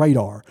there with a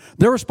radar.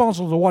 They're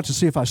responsible to watch to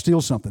see if I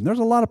steal something. There's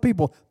a lot of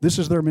people, this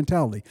is their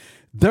mentality.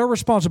 Their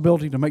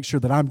responsibility to make sure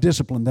that I'm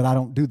disciplined, that I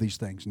don't do these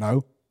things.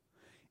 No,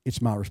 it's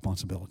my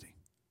responsibility.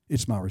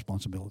 It's my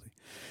responsibility.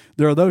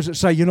 There are those that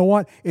say, you know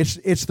what?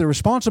 It's the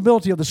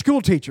responsibility of the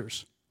school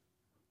teachers.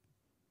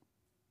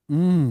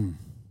 You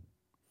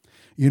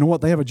know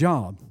what? They have a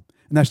job,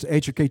 and that's to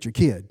educate your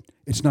kid.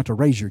 It's not to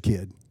raise your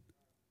kid.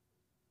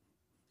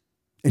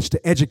 It's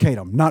to educate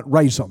them, not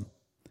raise them.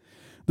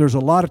 There's a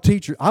lot of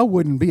teachers. I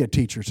wouldn't be a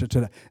teacher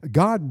today.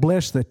 God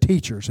bless the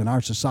teachers in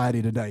our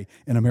society today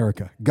in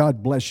America.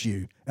 God bless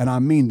you. And I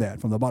mean that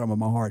from the bottom of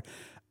my heart.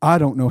 I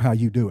don't know how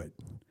you do it.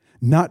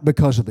 Not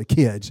because of the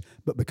kids,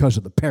 but because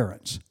of the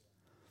parents.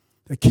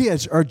 The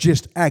kids are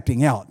just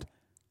acting out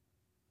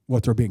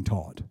what they're being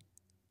taught.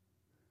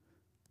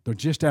 They're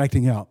just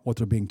acting out what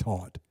they're being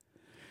taught.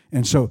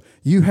 And so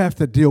you have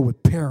to deal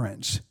with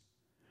parents.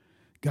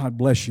 God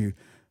bless you.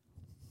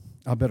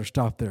 I better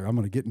stop there. I'm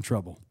going to get in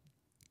trouble.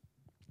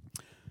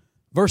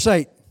 Verse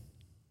 8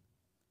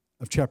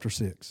 of chapter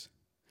 6.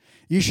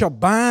 You shall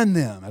bind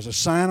them as a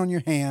sign on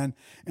your hand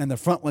and the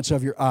frontlets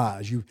of your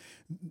eyes. You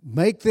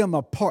make them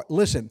a part.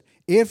 Listen,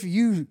 if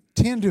you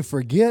tend to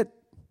forget,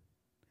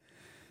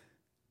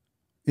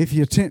 do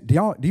you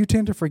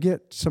tend to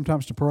forget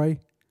sometimes to pray?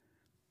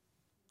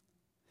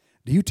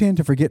 Do you tend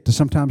to forget to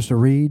sometimes to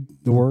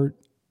read the Word?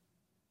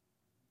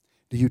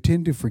 Do you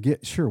tend to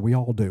forget? Sure, we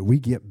all do. We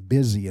get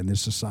busy in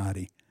this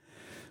society.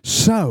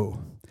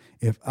 So,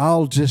 if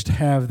I'll just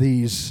have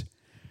these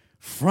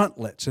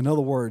frontlets, in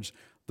other words,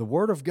 the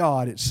Word of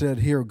God, it said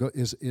here,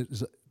 is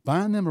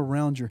bind them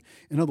around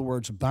in other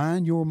words,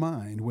 bind your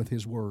mind with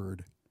His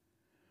Word.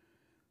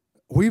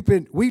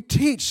 We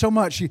teach so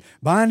much,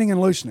 binding and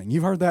loosening.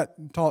 You've heard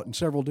that taught in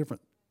several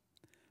different,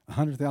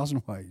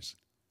 100,000 ways.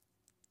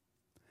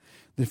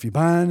 If you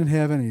bind in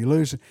heaven and you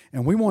loose,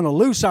 and we want to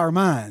loose our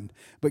mind,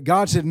 but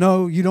God said,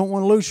 no, you don't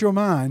want to loose your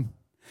mind.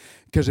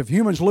 Because if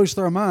humans loose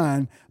their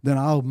mind, then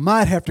I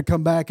might have to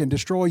come back and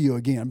destroy you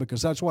again,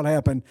 because that's what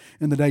happened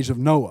in the days of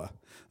Noah.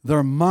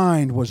 Their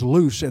mind was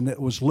loose, and it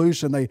was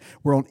loose, and they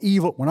were on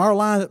evil. When our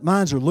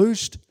minds are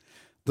loosed,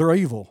 they're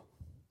evil.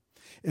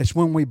 It's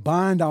when we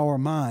bind our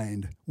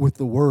mind with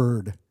the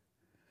Word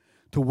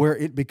to where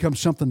it becomes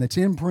something that's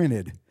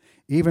imprinted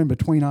even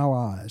between our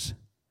eyes.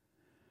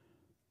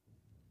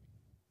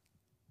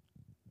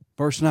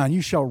 Verse 9,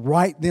 you shall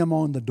write them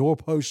on the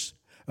doorposts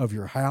of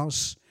your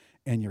house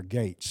and your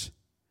gates.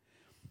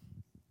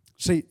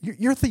 See,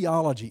 your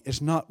theology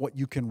is not what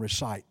you can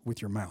recite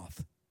with your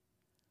mouth.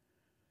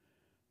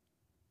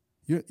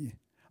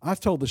 I've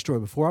told this story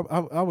before.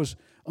 I was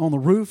on the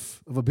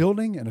roof of a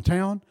building in a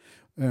town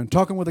and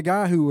talking with a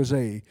guy who was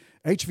a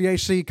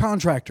HVAC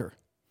contractor.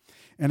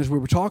 And as we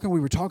were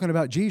talking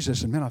about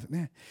Jesus. And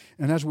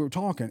and as we were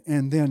talking,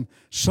 and then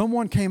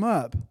someone came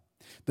up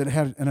that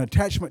had an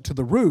attachment to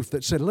the roof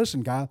that said,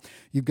 listen, guy,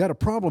 you've got a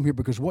problem here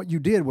because what you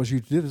did was you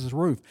did this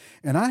roof.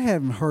 And I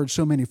haven't heard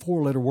so many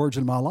four-letter words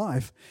in my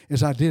life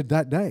as I did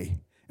that day.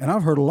 And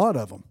I've heard a lot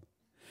of them.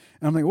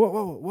 And I'm like,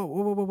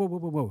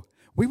 whoa.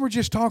 We were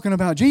just talking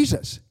about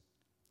Jesus.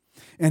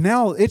 And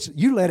now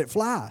you let it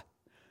fly.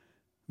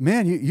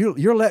 Man,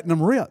 you're letting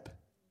them rip.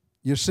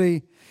 You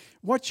see,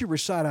 what you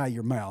recite out of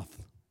your mouth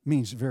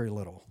means very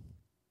little.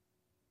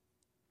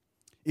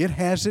 It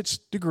has its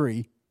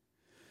degree.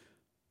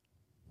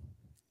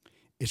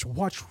 It's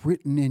what's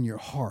written in your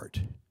heart.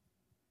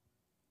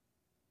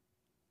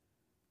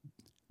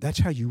 That's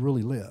how you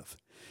really live.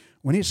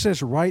 When it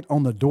says right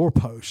on the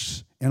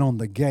doorposts and on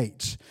the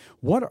gates,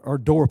 what are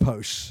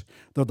doorposts?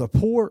 They're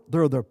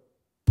the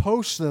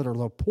posts that are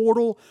the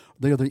portal.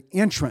 They are the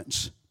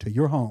entrance to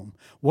your home.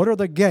 What are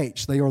the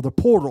gates? They are the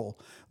portal.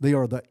 They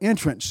are the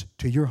entrance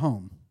to your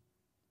home.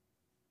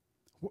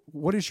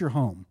 What is your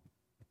home?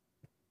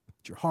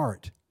 It's your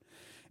heart.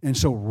 And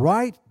so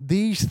write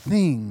these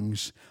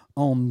things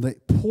on the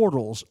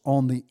portals,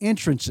 on the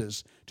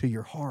entrances to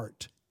your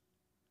heart.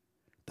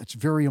 That's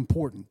very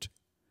important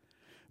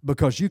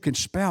because you can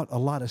spout a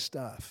lot of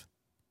stuff.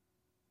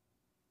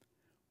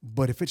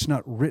 But if it's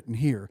not written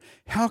here,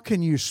 how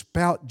can you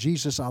spout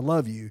Jesus, I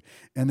love you,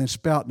 and then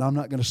spout, and I'm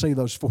not going to say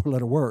those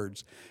four-letter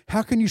words.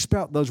 How can you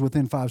spout those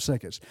within 5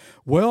 seconds?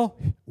 Well,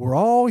 we're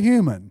all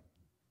human.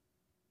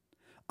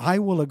 I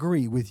will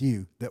agree with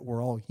you that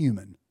we're all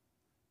human.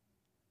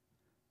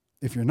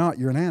 If you're not,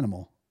 you're an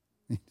animal.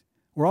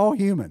 We're all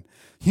human.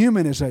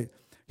 Human is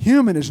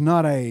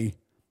not an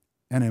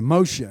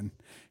emotion.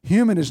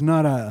 Human is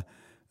not a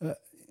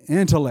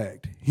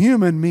intellect.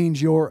 Human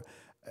means you're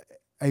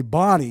a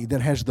body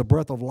that has the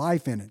breath of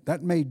life in it.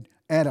 That made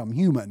Adam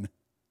human.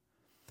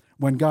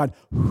 When God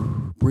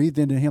breathed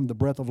into him the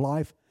breath of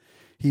life,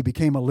 he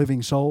became a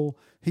living soul.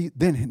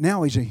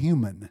 Now he's a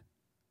human.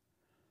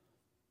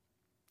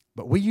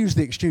 But we use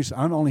the excuse,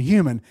 I'm only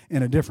human,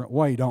 in a different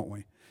way, don't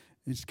we?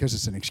 It's because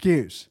it's an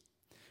excuse.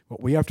 What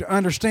we have to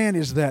understand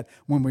is that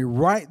when we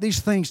write these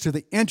things to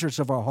the entrance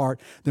of our heart,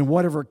 then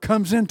whatever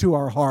comes into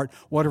our heart,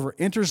 whatever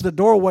enters the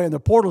doorway and the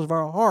portals of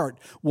our heart,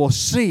 will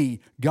see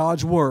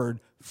God's Word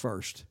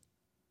first.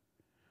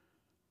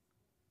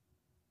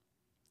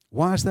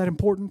 Why is that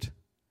important?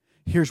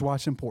 Here's why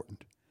it's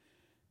important.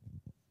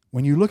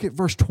 When you look at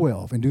verse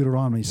 12 in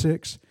Deuteronomy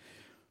 6,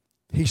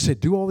 he said,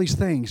 do all these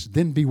things,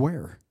 then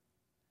beware.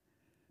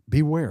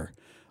 Beware,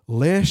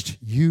 lest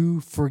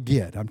you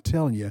forget. I'm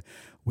telling you,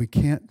 we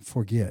can't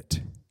forget.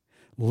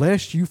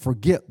 Lest you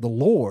forget the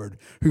Lord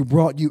who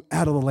brought you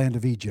out of the land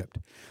of Egypt.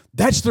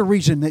 That's the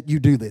reason that you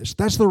do this.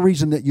 That's the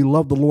reason that you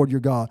love the Lord your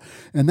God.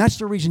 And that's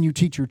the reason you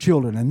teach your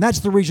children. And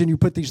that's the reason you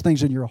put these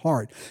things in your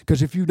heart.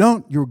 Because if you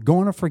don't, you're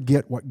going to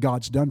forget what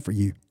God's done for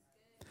you.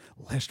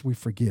 Lest we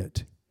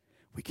forget.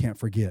 We can't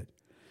forget.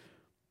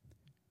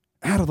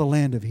 Out of the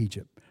land of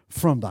Egypt,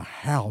 from the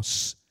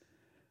house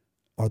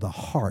or the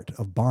heart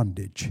of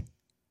bondage.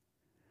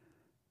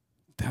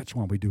 That's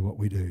why we do what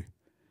we do.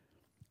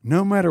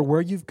 No matter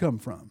where you've come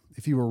from,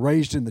 if you were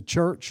raised in the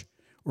church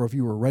or if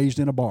you were raised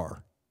in a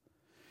bar,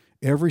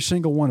 every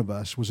single one of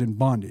us was in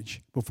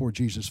bondage before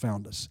Jesus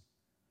found us.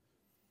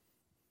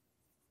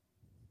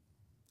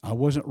 I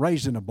wasn't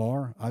raised in a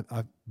bar,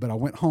 but I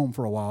went home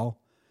for a while.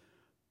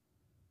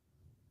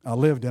 I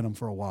lived in them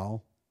for a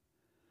while.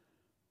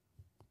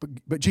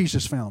 But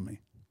Jesus found me.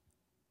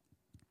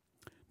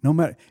 No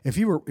matter, if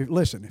you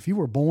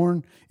were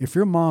born, if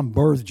your mom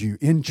birthed you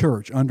in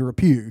church under a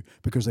pew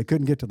because they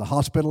couldn't get to the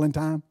hospital in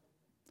time,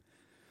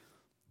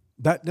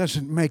 that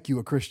doesn't make you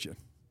a Christian.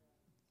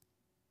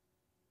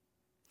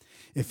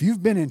 If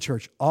you've been in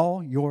church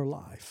all your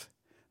life,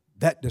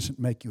 that doesn't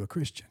make you a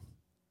Christian.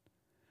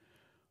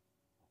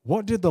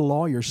 What did the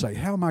lawyer say?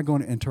 How am I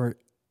going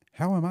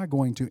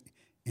to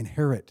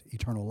inherit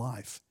eternal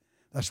life?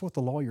 That's what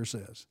the lawyer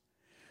says.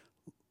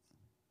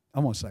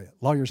 I'm going to say it.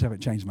 Lawyers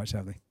haven't changed much,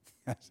 have they?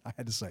 I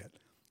had to say it.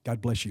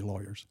 God bless you,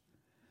 lawyers.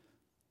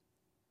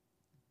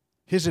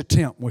 His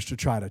attempt was to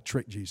try to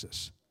trick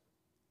Jesus.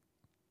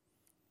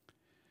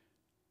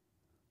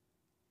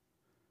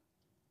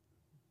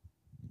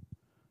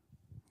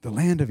 The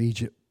land of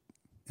Egypt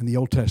in the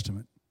Old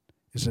Testament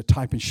is a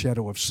type and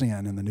shadow of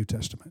sin in the New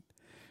Testament.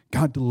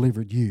 God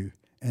delivered you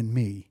and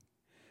me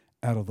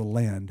out of the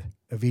land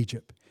of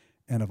Egypt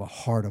and of a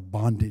heart of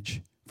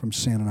bondage from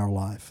sin in our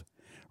life,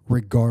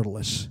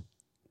 regardless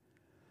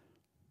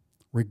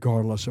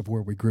of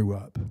where we grew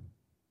up.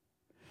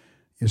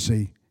 You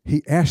see,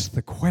 he asked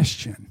the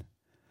question,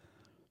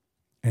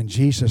 and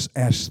Jesus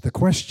asked the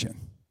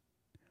question,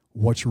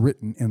 what's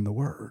written in the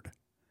Word?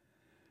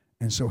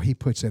 And so he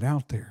puts it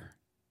out there.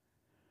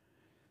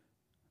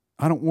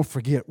 I don't want to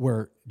forget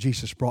where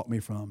Jesus brought me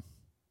from.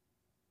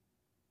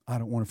 I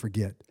don't want to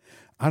forget.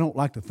 I don't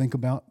like to think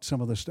about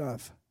some of the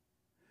stuff.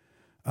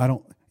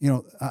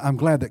 I'm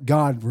glad that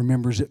God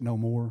remembers it no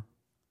more.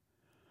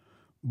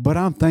 But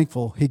I'm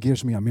thankful he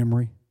gives me a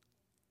memory.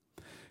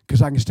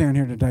 Because I can stand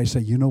here today and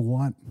say, you know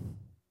what?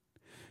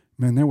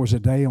 Man, there was a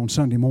day on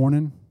Sunday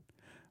morning,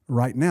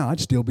 right now I'd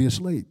still be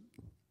asleep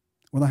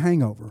with a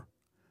hangover,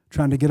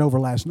 trying to get over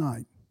last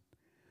night.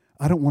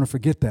 I don't want to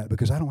forget that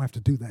because I don't have to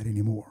do that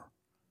anymore.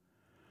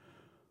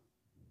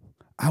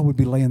 I would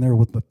be laying there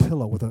with a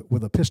pillow,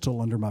 with a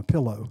pistol under my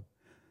pillow,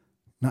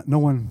 not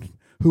knowing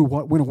who,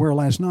 what, when, and where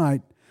last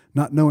night,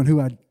 not knowing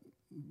who I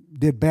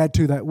did bad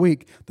to that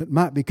week that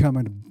might be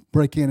coming to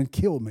break in and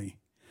kill me.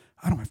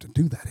 I don't have to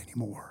do that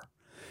anymore.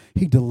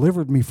 He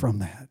delivered me from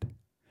that.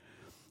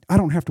 I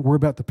don't have to worry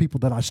about the people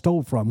that I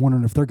stole from,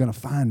 wondering if they're going to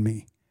find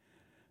me.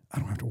 I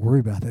don't have to worry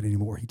about that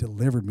anymore. He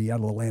delivered me out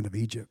of the land of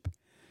Egypt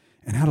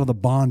and out of the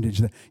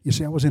bondage. You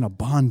see, I was in a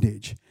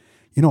bondage.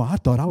 I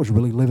thought I was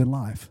really living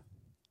life.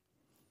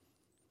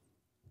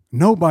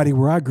 Nobody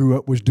where I grew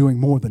up was doing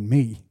more than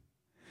me.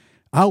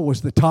 I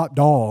was the top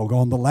dog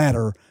on the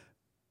ladder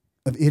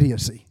of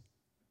idiocy,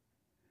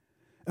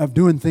 of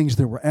doing things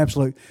that were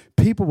absolute.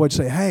 People would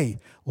say, hey,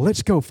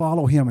 let's go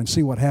follow him and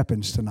see what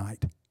happens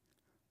tonight.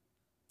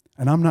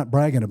 And I'm not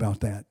bragging about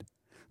that.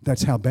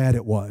 That's how bad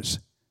it was.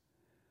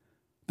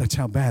 That's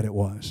how bad it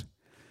was.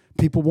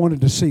 People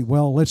wanted to see,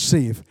 well, let's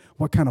see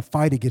what kind of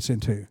fight he gets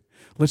into.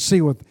 Let's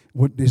see what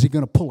is he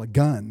going to pull a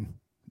gun,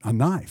 a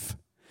knife?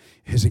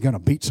 Is he going to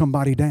beat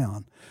somebody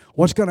down?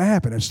 What's going to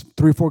happen? Is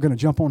 3 or 4 going to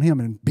jump on him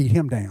and beat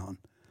him down?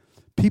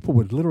 People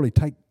would literally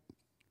take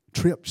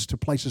trips to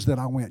places that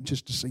I went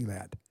just to see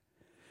that.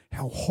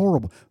 How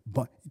horrible.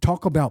 But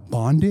talk about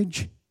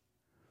bondage.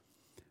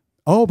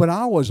 Oh, but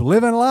I was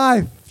living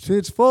life to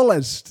its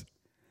fullest.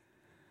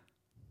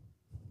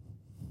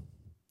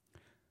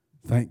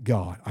 Thank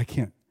God. I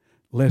can't,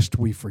 lest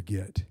we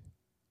forget.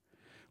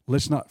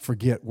 Let's not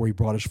forget where he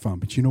brought us from.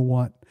 But you know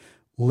what?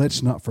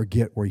 Let's not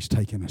forget where he's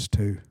taken us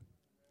to.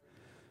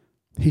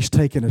 He's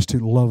taken us to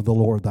love the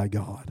Lord thy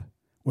God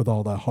with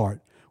all thy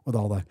heart, with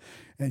all thy...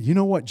 And you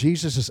know what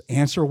Jesus'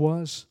 answer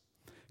was?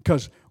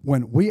 Because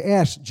when we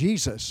ask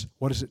Jesus,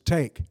 what does it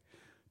take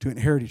to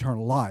inherit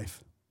eternal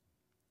life?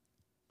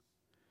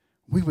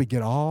 We would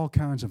get all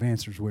kinds of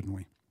answers, wouldn't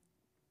we?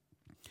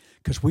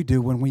 Because we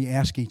do when we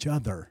ask each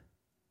other.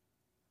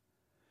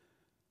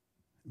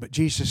 But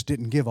Jesus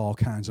didn't give all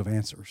kinds of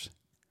answers.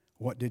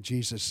 What did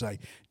Jesus say?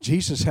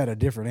 Jesus had a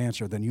different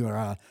answer than you or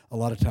I a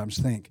lot of times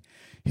think.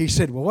 He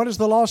said, well, what does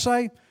the law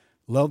say?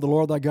 Love the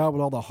Lord thy God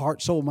with all thy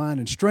heart, soul, mind,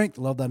 and strength.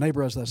 Love thy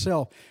neighbor as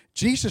thyself.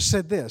 Jesus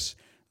said this,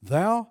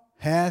 thou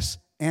hast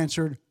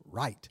answered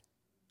right.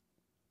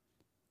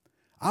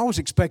 I was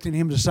expecting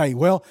him to say,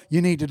 well,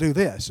 you need to do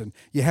this, and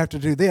you have to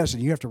do this,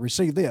 and you have to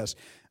receive this.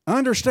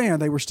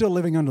 Understand they were still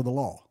living under the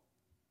law.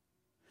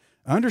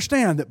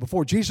 Understand that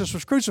before Jesus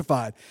was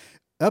crucified,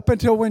 up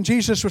until when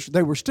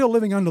they were still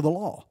living under the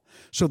law.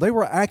 So they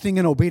were acting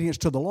in obedience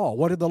to the law.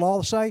 What did the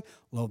law say?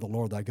 Love the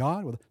Lord thy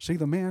God. See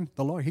the man,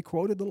 the law, he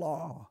quoted the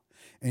law.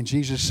 And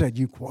Jesus said,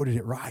 you quoted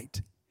it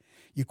right.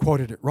 You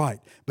quoted it right.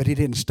 But he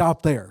didn't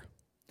stop there.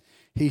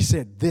 He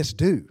said, this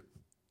do.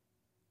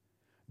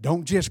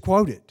 Don't just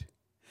quote it.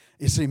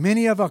 You see,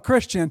 many of our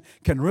Christians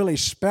can really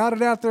spout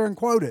it out there and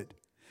quote it.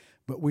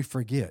 But we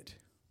forget.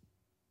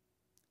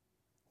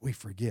 We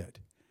forget.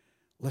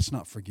 Let's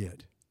not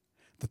forget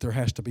that there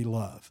has to be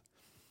love.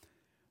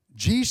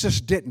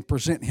 Jesus didn't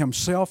present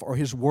himself or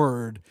his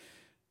word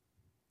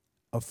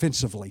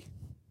offensively.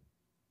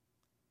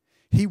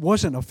 He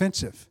wasn't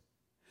offensive.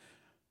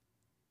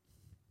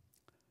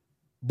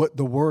 But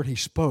the word he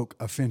spoke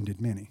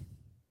offended many.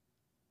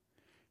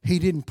 He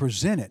didn't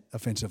present it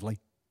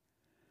offensively,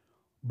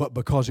 but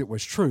because it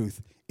was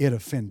truth, it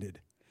offended.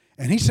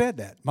 And he said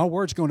that. My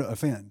word's going to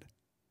offend.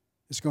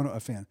 It's going to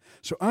offend.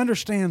 So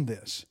understand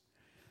this.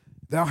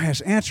 Thou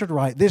hast answered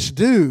right. This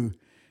do,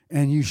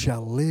 and you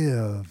shall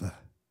live.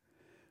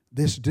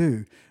 This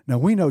do. Now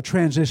we know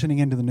transitioning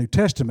into the New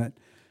Testament,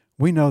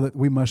 we know that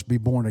we must be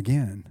born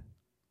again.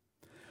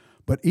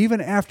 But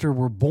even after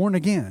we're born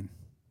again,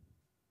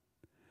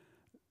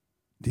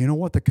 do you know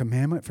what the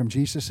commandment from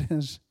Jesus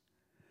is?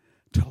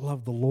 To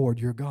love the Lord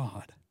your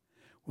God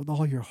with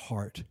all your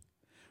heart,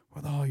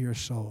 with all your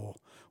soul,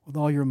 with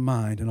all your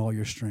mind and all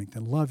your strength,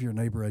 and love your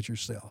neighbor as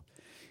yourself.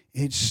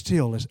 It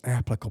still is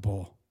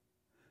applicable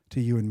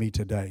to you and me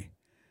today.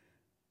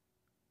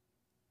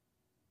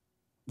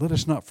 Let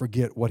us not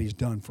forget what he's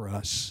done for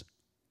us.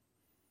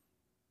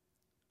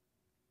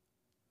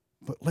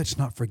 But let's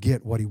not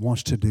forget what he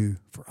wants to do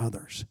for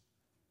others.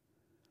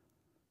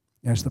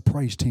 As the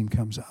praise team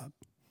comes up.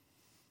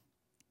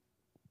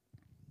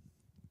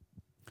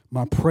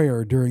 My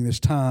prayer during this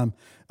time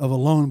of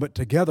alone but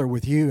together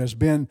with you has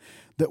been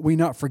that we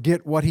not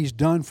forget what he's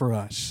done for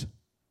us.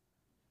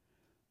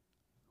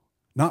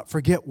 Not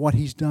forget what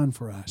he's done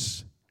for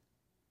us.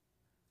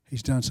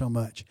 He's done so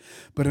much.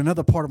 But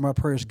another part of my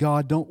prayer is,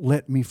 God, don't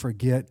let me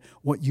forget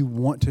what you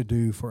want to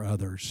do for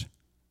others.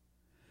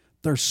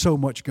 There's so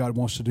much God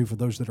wants to do for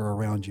those that are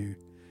around you.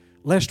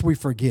 Lest we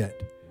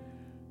forget,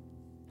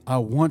 I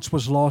once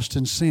was lost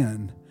in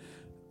sin,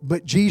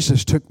 but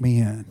Jesus took me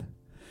in.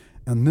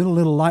 And then a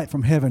little light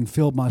from heaven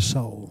filled my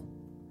soul,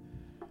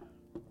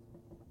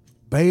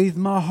 bathed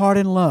my heart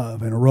in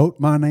love, and wrote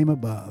my name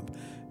above.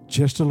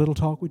 Just a little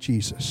talk with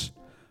Jesus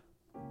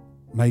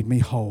made me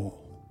whole.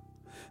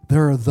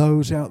 There are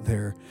those out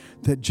there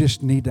that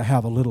just need to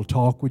have a little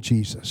talk with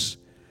Jesus.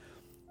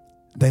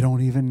 They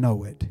don't even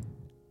know it.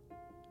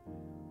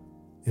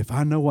 If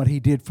I know what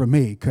he did for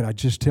me, could I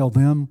just tell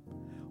them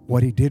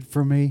what he did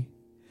for me,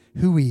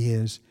 who he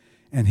is,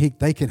 and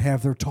they can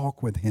have their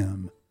talk with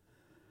him?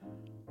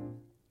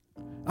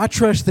 I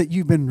trust that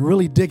you've been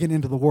really digging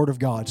into the Word of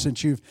God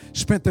since you've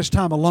spent this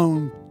time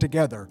alone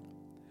together,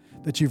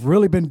 that you've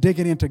really been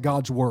digging into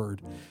God's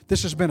Word.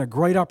 This has been a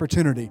great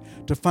opportunity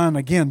to find,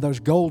 again, those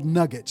gold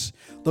nuggets,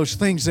 those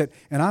things that,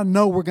 and I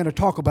know we're going to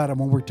talk about them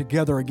when we're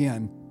together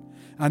again.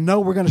 I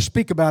know we're going to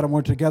speak about them when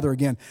we're together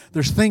again.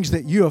 There's things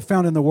that you have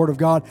found in the Word of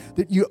God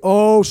that you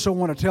so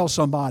want to tell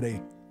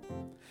somebody.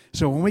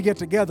 So when we get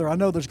together, I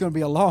know there's going to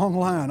be a long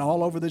line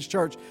all over this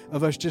church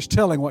of us just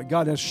telling what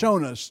God has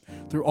shown us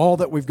through all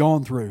that we've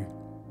gone through.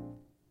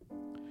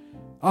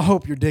 I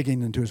hope you're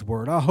digging into His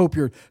Word. I hope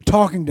you're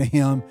talking to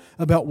Him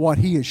about what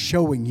He is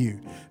showing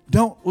you.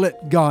 Don't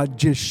let God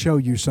just show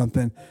you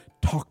something.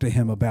 Talk to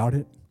Him about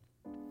it.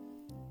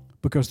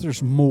 Because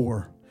there's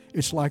more.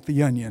 It's like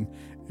the onion.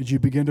 As you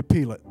begin to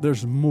peel it,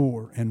 there's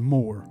more and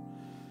more.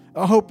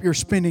 I hope you're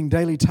spending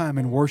daily time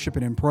in worship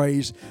and in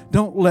praise.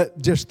 Don't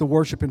let just the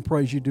worship and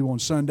praise you do on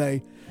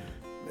Sunday.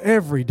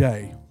 Every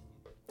day,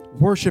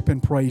 worship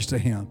and praise to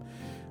Him.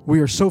 We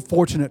are so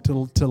fortunate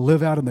to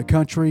live out in the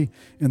country,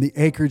 in the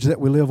acreage that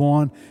we live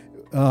on.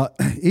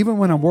 Even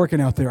when I'm working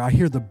out there, I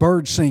hear the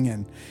birds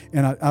singing.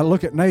 And I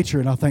look at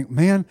nature and I think,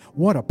 man,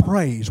 what a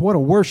praise, what a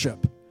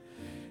worship.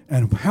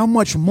 And how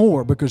much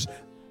more, because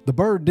the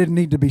bird didn't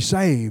need to be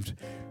saved.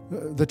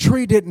 The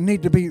tree didn't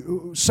need to be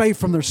saved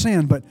from their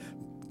sin, but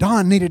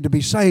Don needed to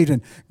be saved,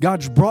 and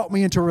God's brought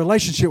me into a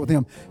relationship with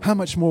Him. How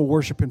much more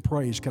worship and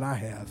praise could I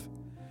have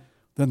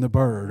than the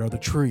bird or the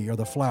tree or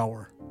the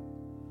flower?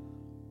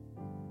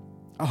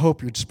 I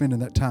hope you're spending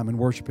that time in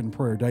worship and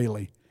prayer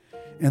daily,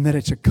 and that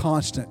it's a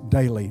constant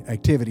daily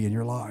activity in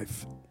your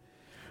life.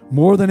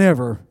 More than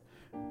ever,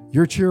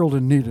 your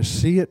children need to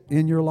see it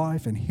in your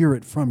life and hear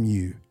it from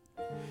you.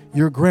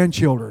 Your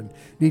grandchildren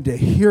need to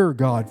hear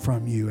God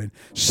from you and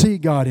see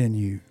God in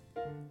you.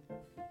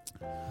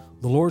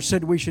 The Lord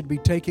said we should be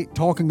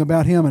talking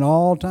about Him in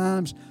all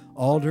times,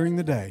 all during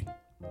the day.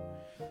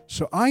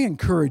 So I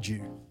encourage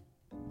you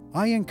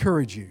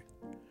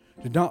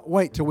to not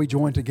wait till we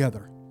join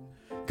together.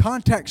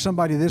 Contact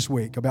somebody this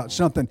week about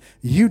something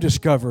you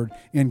discovered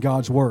in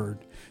God's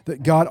Word,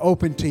 that God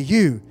opened to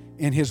you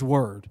in His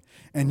Word,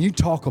 and you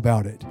talk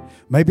about it.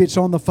 Maybe it's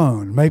on the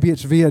phone, maybe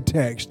it's via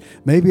text,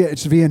 maybe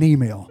it's via an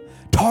email.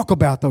 Talk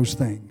about those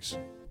things.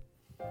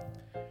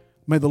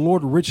 May the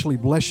Lord richly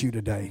bless you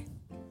today.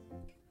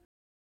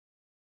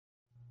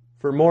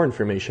 For more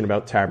information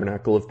about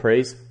Tabernacle of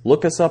Praise,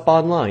 look us up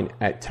online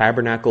at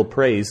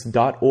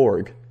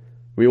tabernaclepraise.org.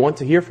 We want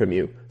to hear from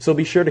you, so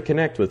be sure to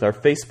connect with our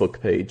Facebook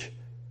page.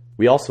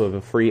 We also have a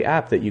free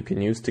app that you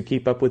can use to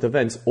keep up with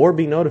events or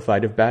be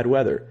notified of bad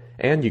weather,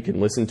 and you can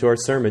listen to our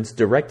sermons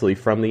directly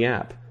from the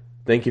app.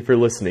 Thank you for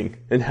listening,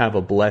 and have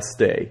a blessed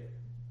day.